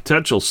and a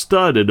potential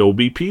stud in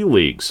OBP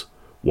leagues.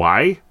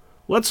 Why?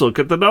 Let's look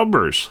at the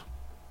numbers.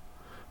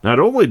 Not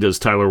only does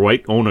Tyler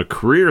White own a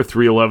career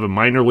 .311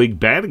 minor league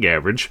batting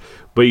average,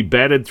 but he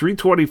batted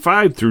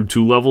 .325 through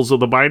 2 levels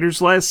of the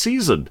minors last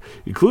season,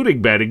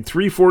 including batting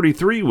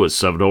 .343 with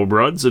 7 home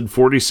runs in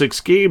 46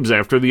 games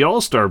after the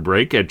All-Star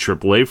break at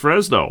AAA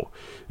Fresno.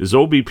 His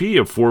OBP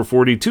of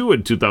 .442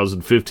 in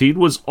 2015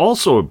 was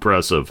also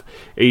impressive.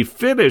 He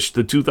finished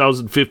the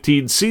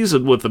 2015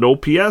 season with an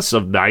OPS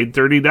of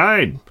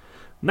 .939.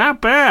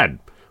 Not bad.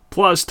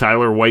 Plus,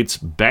 Tyler White's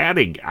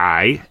batting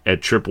eye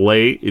at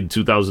AAA in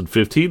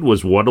 2015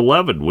 was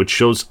 .111, which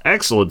shows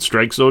excellent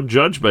strike zone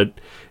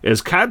judgment,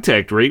 as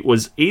contact rate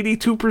was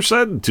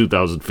 82% in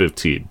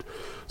 2015.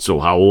 So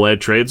how will that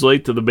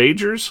translate to the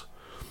majors?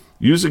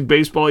 Using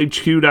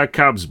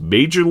BaseballHQ.com's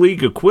Major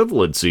League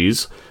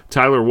equivalencies,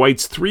 Tyler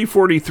White's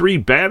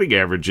 .343 batting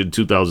average in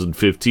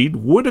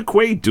 2015 would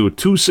equate to a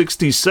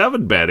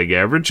 .267 batting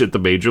average at the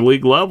Major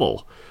League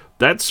level.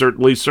 That's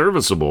certainly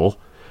serviceable.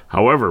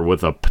 However,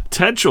 with a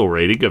potential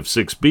rating of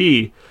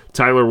 6B,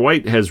 Tyler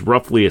White has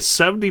roughly a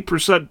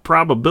 70%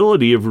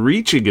 probability of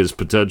reaching his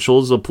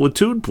potential as a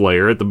platoon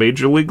player at the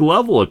Major League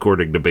level,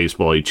 according to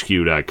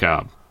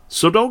BaseballHQ.com.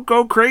 So don't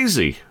go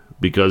crazy,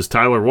 because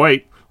Tyler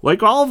White,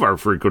 like all of our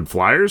frequent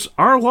flyers,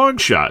 are long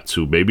shots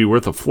who may be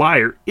worth a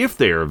flyer if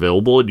they are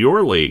available in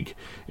your league.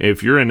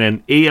 If you're in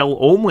an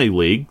AL-only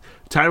league,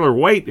 Tyler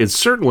White is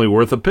certainly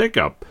worth a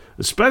pickup,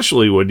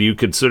 especially when you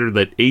consider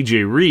that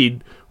A.J.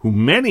 Reed, who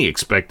many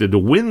expected to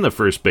win the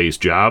first base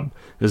job,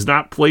 has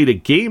not played a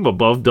game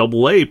above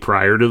AA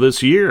prior to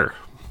this year.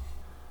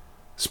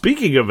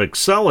 Speaking of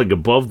excelling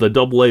above the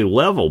AA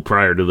level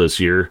prior to this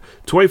year,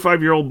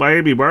 25-year-old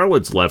Miami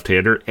Marlins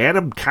left-hander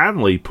Adam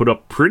Conley put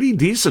up pretty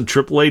decent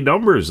AAA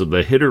numbers in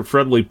the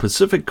hitter-friendly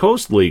Pacific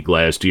Coast League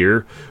last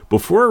year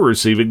before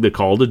receiving the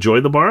call to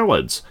join the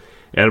Marlins.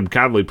 Adam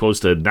Conley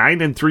posted a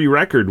 9-3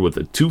 record with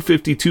a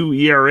 .252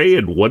 ERA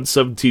and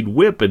 .117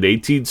 WHIP in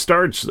 18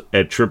 starts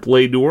at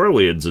AAA New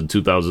Orleans in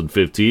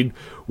 2015,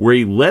 where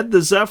he led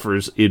the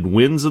Zephyrs in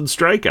wins and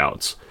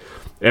strikeouts.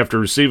 After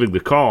receiving the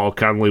call,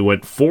 Conley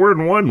went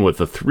 4-1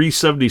 with a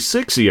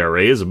 .376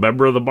 ERA as a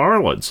member of the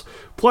Marlins.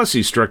 Plus,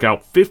 he struck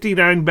out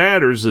 59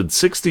 batters in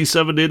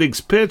 67 innings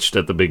pitched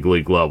at the big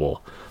league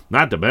level.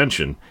 Not to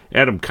mention,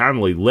 Adam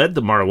Conley led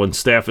the Marlins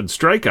staff in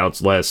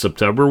strikeouts last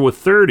September with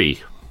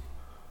 30.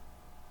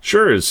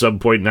 Sure, his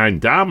 7.9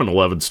 DOM in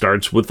 11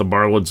 starts with the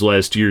Marlins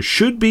last year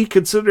should be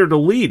considered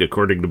elite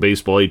according to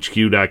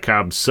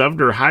BaseballHQ.com's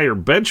 7 or higher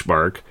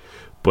benchmark,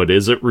 but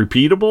is it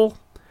repeatable?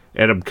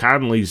 Adam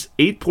Conley's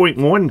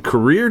 8.1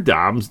 career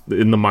DOM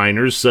in the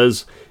minors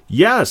says,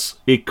 yes,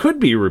 it could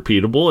be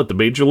repeatable at the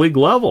major league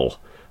level.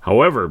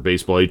 However,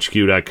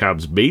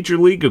 BaseballHQ.com's major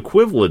league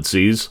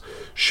equivalencies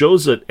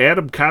shows that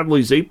Adam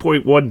Conley's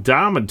 8.1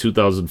 DOM in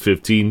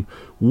 2015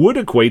 would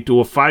equate to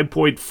a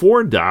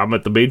 5.4 DOM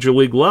at the major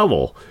league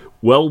level,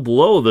 well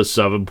below the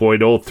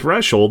 7.0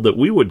 threshold that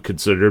we would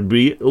consider to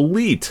be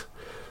elite.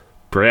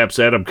 Perhaps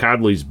Adam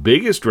Conley's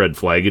biggest red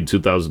flag in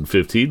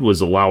 2015 was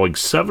allowing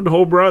 7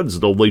 home runs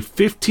in only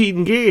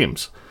 15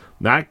 games.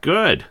 Not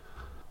good.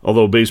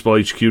 Although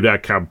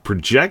BaseballHQ.com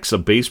projects a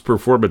base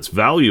performance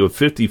value of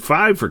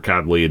 55 for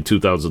Conley in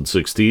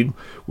 2016,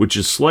 which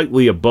is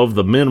slightly above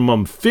the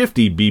minimum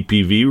 50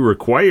 BPV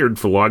required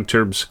for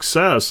long-term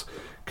success,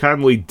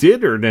 Conley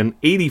did earn an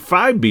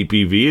 85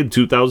 BPV in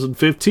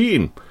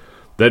 2015.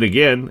 Then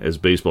again, as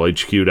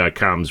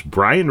BaseballHQ.com's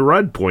Brian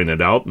Rudd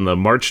pointed out in the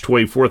March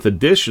 24th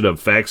edition of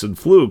Facts and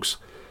Flukes,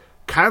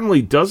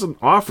 Conley doesn't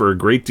offer a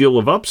great deal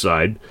of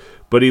upside,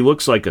 but he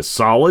looks like a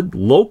solid,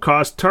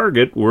 low-cost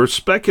target worth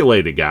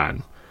speculating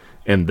on.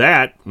 And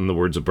that, in the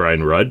words of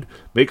Brian Rudd,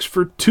 makes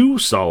for 2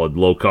 solid,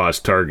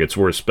 low-cost targets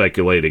worth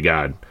speculating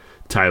on: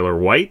 Tyler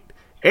White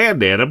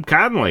and Adam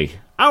Conley,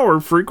 our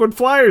frequent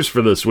flyers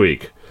for this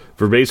week.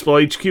 For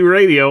Baseball HQ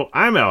Radio,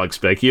 I'm Alex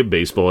Becky of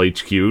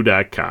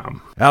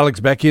BaseballHQ.com. Alex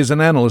Becky is an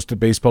analyst at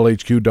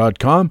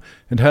BaseballHQ.com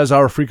and has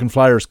our frequent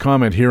flyers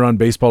comment here on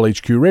Baseball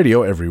HQ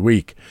Radio every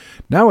week.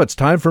 Now it's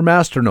time for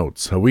Master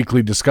Notes, a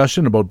weekly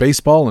discussion about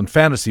baseball and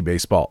fantasy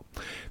baseball.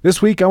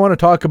 This week I want to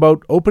talk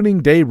about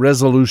opening day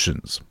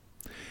resolutions.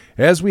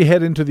 As we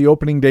head into the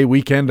opening day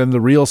weekend and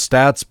the real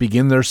stats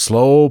begin their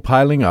slow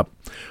piling up,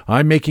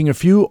 I'm making a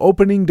few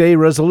opening day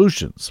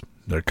resolutions.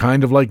 They're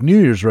kind of like New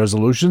Year's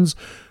resolutions,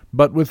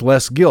 but with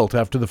less guilt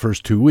after the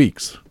first 2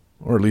 weeks.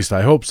 Or at least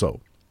I hope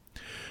so.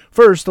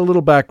 First, a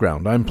little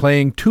background. I'm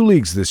playing 2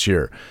 leagues this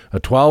year, a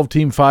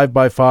 12-team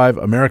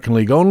 5x5 American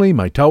League only,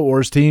 my Tout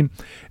Wars team,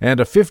 and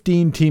a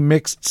 15-team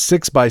mixed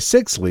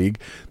 6x6 league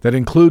that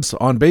includes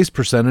on-base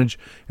percentage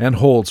and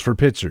holds for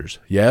pitchers.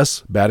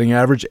 Yes, batting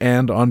average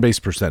and on-base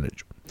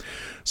percentage.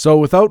 So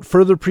without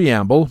further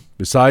preamble,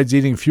 besides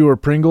eating fewer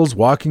Pringles,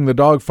 walking the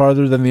dog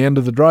farther than the end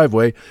of the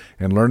driveway,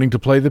 and learning to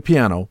play the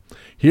piano,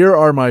 here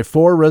are my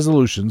 4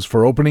 resolutions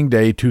for opening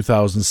day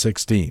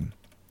 2016.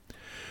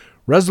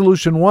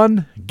 Resolution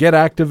 1, get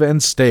active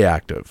and stay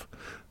active.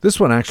 This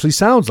one actually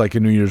sounds like a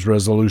New Year's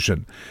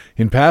resolution.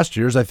 In past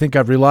years, I think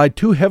I've relied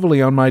too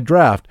heavily on my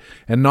draft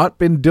and not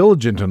been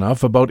diligent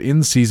enough about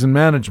in-season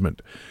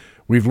management.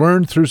 We've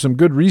learned through some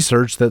good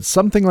research that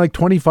something like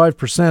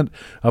 25%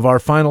 of our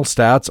final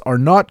stats are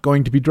not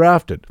going to be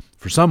drafted.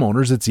 For some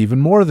owners, it's even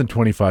more than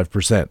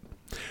 25%.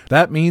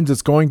 That means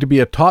it's going to be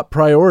a top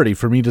priority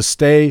for me to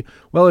stay,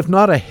 well, if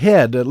not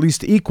ahead, at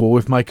least equal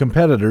with my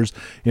competitors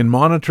in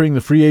monitoring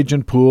the free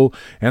agent pool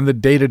and the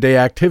day-to-day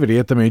activity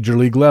at the major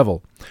league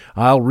level.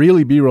 I'll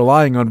really be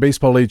relying on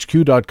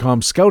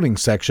BaseballHQ.com's scouting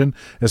section,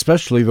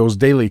 especially those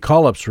daily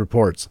call-ups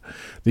reports.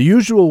 The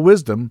usual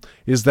wisdom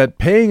is that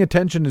paying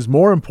attention is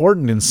more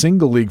important in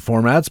single-league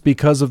formats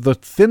because of the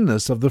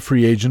thinness of the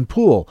free agent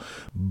pool.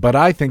 But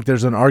I think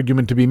there's an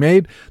argument to be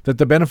made that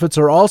the benefits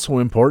are also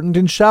important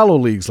in shallow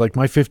leagues like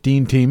my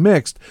 15-team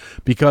mixed,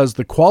 because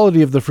the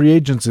quality of the free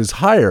agents is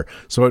higher,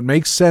 so it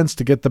makes sense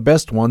to get the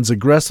best ones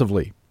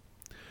aggressively.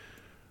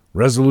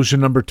 Resolution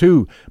number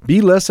 2,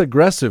 be less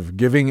aggressive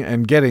giving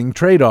and getting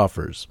trade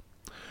offers.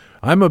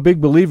 I'm a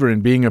big believer in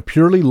being a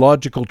purely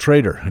logical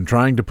trader and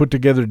trying to put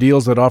together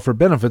deals that offer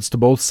benefits to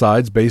both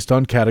sides based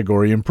on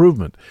category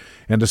improvement,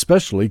 and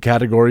especially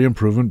category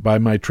improvement by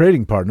my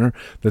trading partner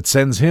that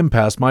sends him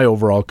past my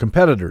overall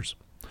competitors.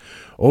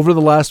 Over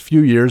the last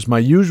few years, my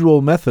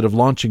usual method of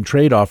launching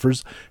trade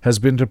offers has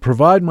been to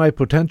provide my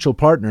potential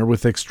partner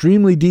with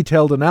extremely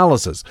detailed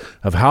analysis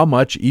of how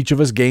much each of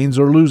us gains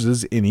or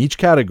loses in each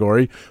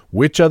category,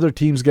 which other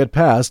teams get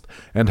past,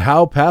 and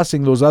how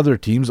passing those other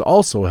teams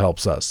also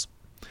helps us.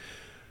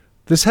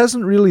 This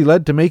hasn't really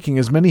led to making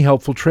as many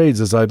helpful trades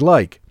as I'd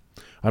like.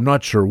 I'm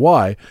not sure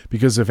why,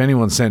 because if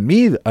anyone sent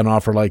me an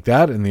offer like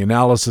that and the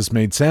analysis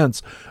made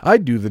sense,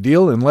 I'd do the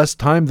deal in less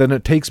time than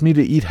it takes me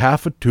to eat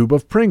half a tube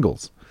of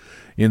Pringles.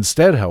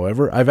 Instead,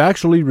 however, I've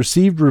actually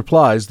received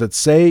replies that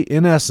say,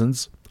 in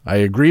essence, I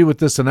agree with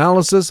this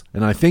analysis,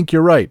 and I think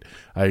you're right.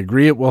 I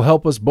agree it will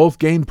help us both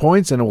gain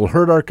points and it will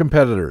hurt our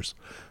competitors.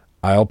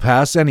 I'll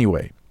pass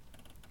anyway.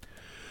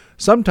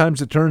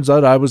 Sometimes it turns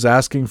out I was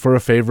asking for a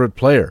favorite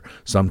player.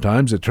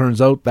 Sometimes it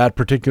turns out that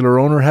particular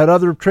owner had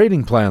other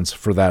trading plans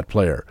for that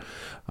player.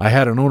 I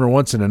had an owner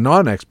once in a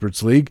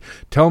non-experts league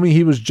tell me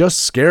he was just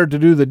scared to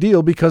do the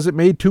deal because it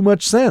made too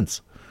much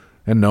sense.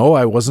 And no,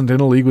 I wasn't in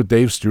a league with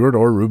Dave Stewart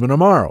or Ruben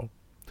Amaro.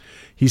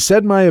 He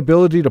said my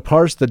ability to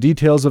parse the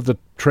details of the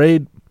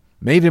trade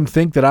made him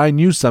think that I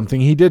knew something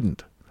he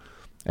didn't.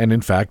 And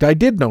in fact, I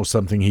did know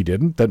something he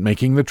didn't, that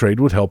making the trade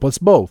would help us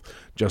both,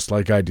 just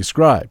like I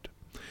described.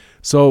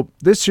 So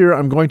this year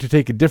I'm going to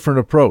take a different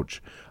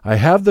approach. I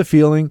have the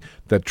feeling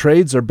that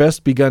trades are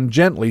best begun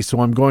gently,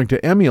 so I'm going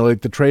to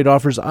emulate the trade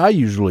offers I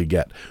usually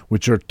get,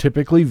 which are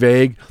typically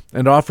vague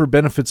and offer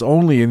benefits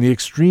only in the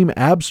extreme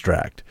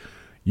abstract.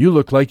 You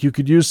look like you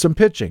could use some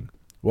pitching.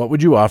 What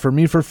would you offer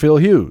me for Phil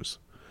Hughes?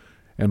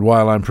 And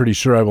while I'm pretty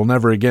sure I will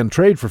never again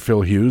trade for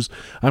Phil Hughes,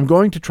 I'm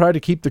going to try to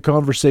keep the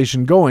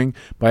conversation going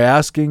by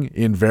asking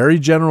in very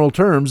general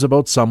terms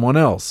about someone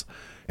else.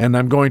 And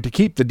I'm going to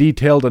keep the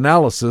detailed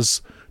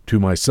analysis to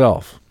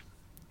myself.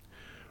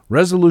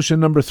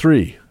 Resolution number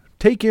 3,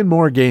 take in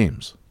more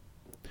games.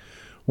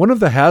 One of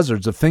the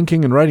hazards of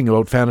thinking and writing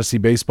about fantasy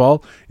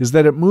baseball is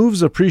that it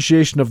moves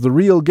appreciation of the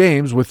real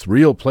games with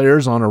real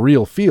players on a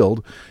real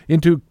field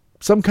into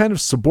some kind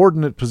of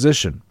subordinate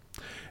position.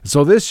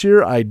 So this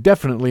year I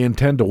definitely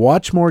intend to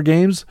watch more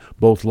games,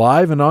 both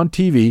live and on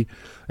TV,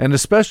 and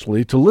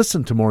especially to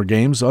listen to more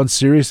games on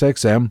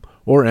SiriusXM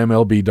or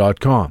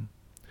MLB.com.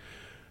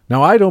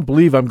 Now, I don't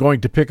believe I'm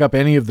going to pick up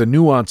any of the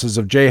nuances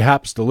of Jay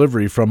Happ's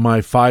delivery from my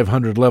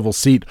 500-level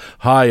seat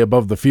high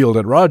above the field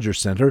at Rogers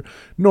Center,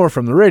 nor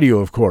from the radio,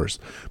 of course,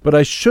 but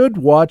I should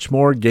watch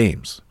more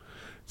games.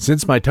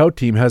 Since my tout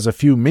team has a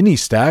few mini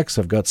stacks,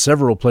 I've got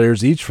several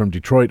players each from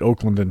Detroit,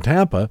 Oakland, and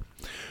Tampa,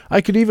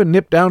 I could even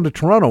nip down to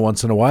Toronto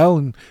once in a while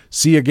and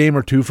see a game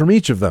or two from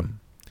each of them.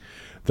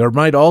 There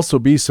might also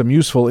be some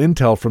useful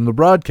intel from the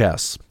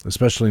broadcasts,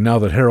 especially now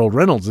that Harold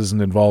Reynolds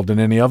isn't involved in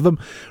any of them.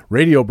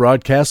 Radio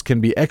broadcasts can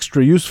be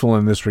extra useful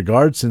in this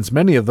regard since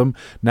many of them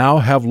now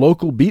have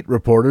local beat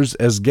reporters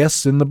as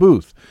guests in the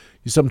booth.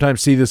 You sometimes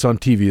see this on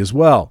TV as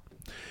well.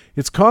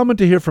 It's common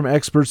to hear from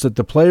experts that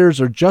the players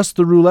are just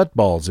the roulette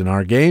balls in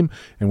our game,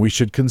 and we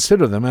should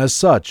consider them as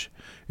such.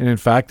 And in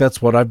fact,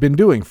 that's what I've been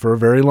doing for a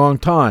very long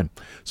time.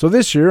 So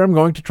this year I'm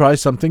going to try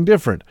something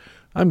different.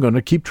 I'm going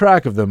to keep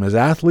track of them as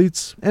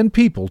athletes and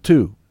people,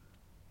 too.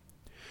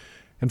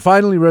 And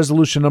finally,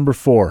 resolution number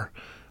 4.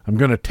 I'm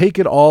going to take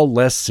it all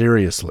less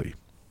seriously.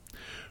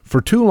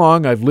 For too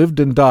long, I've lived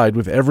and died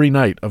with every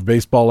night of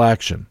baseball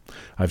action.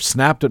 I've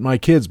snapped at my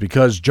kids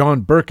because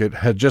John Burkett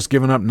had just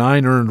given up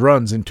 9 earned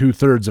runs in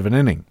 2/3 of an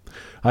inning.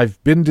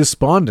 I've been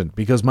despondent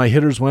because my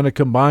hitters went a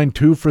combined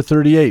 2 for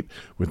 38,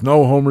 with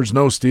no homers,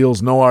 no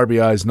steals, no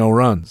RBIs, no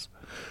runs.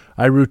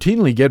 I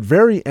routinely get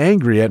very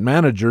angry at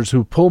managers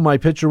who pull my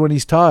pitcher when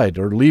he's tied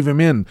or leave him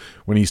in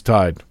when he's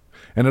tied.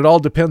 And it all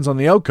depends on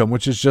the outcome,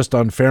 which is just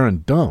unfair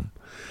and dumb.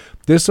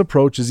 This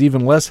approach is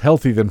even less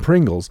healthy than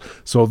Pringles,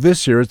 so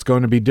this year it's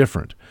going to be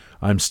different.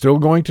 I'm still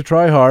going to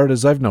try hard,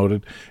 as I've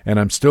noted, and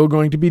I'm still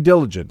going to be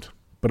diligent.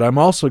 But I'm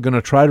also going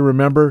to try to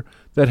remember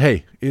that,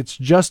 hey, it's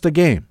just a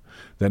game,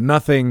 that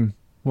nothing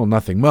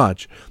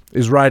much,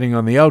 is riding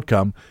on the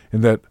outcome,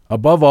 and that,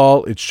 above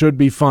all, it should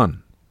be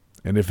fun.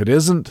 And if it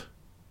isn't,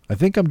 I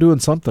think I'm doing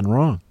something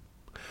wrong.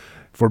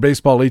 For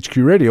Baseball HQ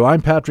Radio,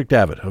 I'm Patrick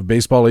Davitt of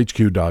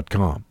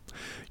BaseballHQ.com.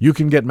 You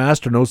can get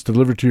Master Notes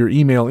delivered to your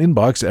email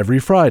inbox every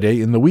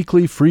Friday in the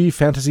weekly free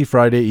Fantasy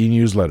Friday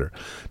e-newsletter.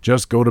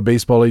 Just go to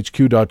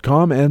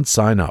BaseballHQ.com and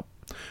sign up.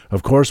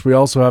 Of course, we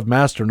also have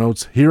Master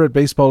Notes here at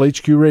Baseball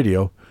HQ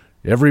Radio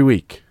every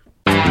week.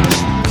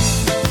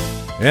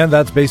 And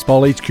that's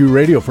Baseball HQ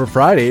Radio for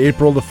Friday,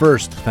 April the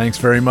 1st. Thanks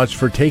very much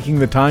for taking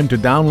the time to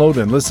download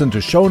and listen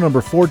to show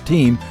number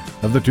 14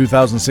 of the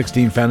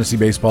 2016 fantasy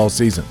baseball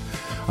season.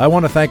 I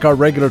want to thank our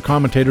regular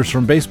commentators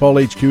from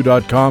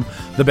BaseballHQ.com,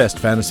 the best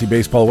fantasy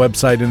baseball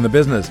website in the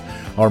business.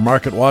 Our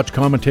Market Watch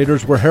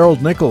commentators were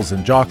Harold Nichols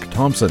and Jock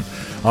Thompson.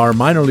 Our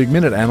Minor League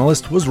Minute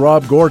analyst was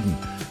Rob Gordon.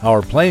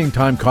 Our Playing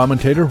Time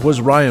commentator was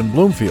Ryan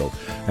Bloomfield.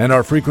 And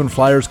our Frequent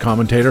Flyers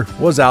commentator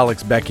was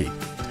Alex Becky.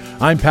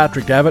 I'm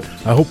Patrick Davitt.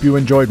 I hope you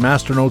enjoyed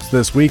Master Notes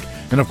this week.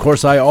 And of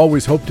course, I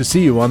always hope to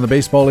see you on the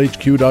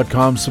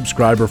BaseballHQ.com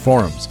subscriber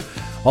forums.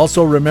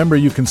 Also, remember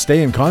you can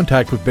stay in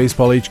contact with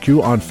Baseball HQ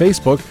on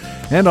Facebook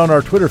and on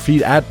our Twitter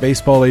feed at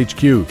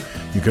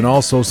BaseballHQ. You can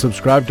also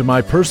subscribe to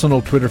my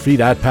personal Twitter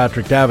feed at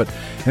Patrick Davitt.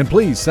 And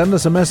please send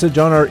us a message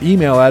on our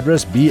email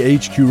address,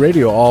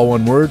 bhqradio, all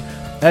one word,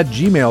 at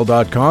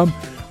gmail.com,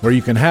 where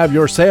you can have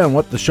your say on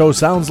what the show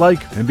sounds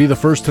like and be the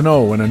first to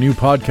know when a new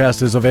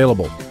podcast is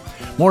available.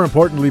 More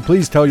importantly,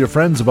 please tell your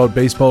friends about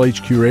Baseball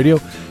HQ Radio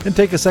and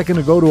take a second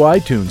to go to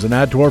iTunes and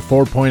add to our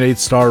 4.8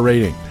 star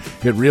rating.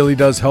 It really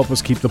does help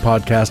us keep the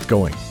podcast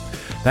going.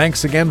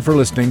 Thanks again for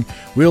listening.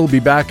 We'll be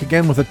back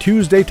again with a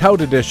Tuesday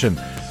Tout edition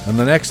and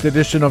the next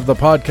edition of the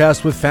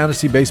podcast with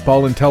fantasy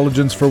baseball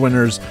intelligence for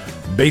winners,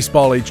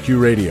 Baseball HQ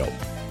Radio.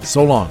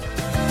 So long.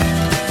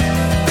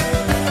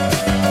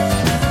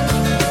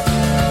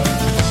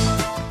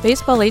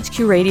 Baseball HQ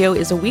Radio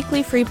is a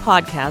weekly free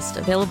podcast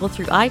available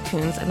through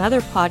iTunes and other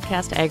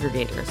podcast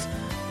aggregators,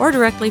 or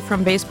directly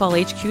from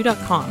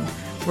BaseballHQ.com,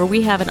 where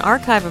we have an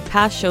archive of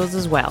past shows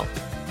as well.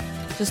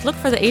 Just look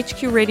for the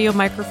HQ Radio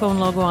microphone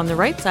logo on the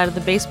right side of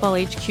the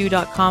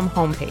BaseballHQ.com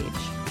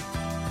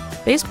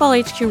homepage.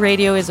 Baseball HQ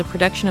Radio is a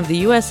production of the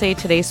USA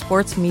Today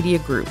Sports Media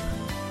Group.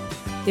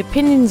 The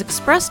opinions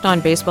expressed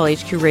on Baseball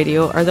HQ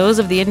Radio are those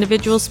of the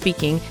individual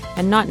speaking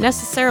and not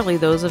necessarily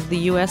those of the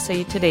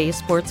USA Today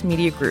Sports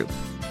Media Group.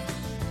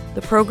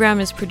 The program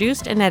is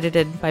produced and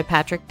edited by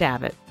Patrick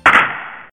Davitt.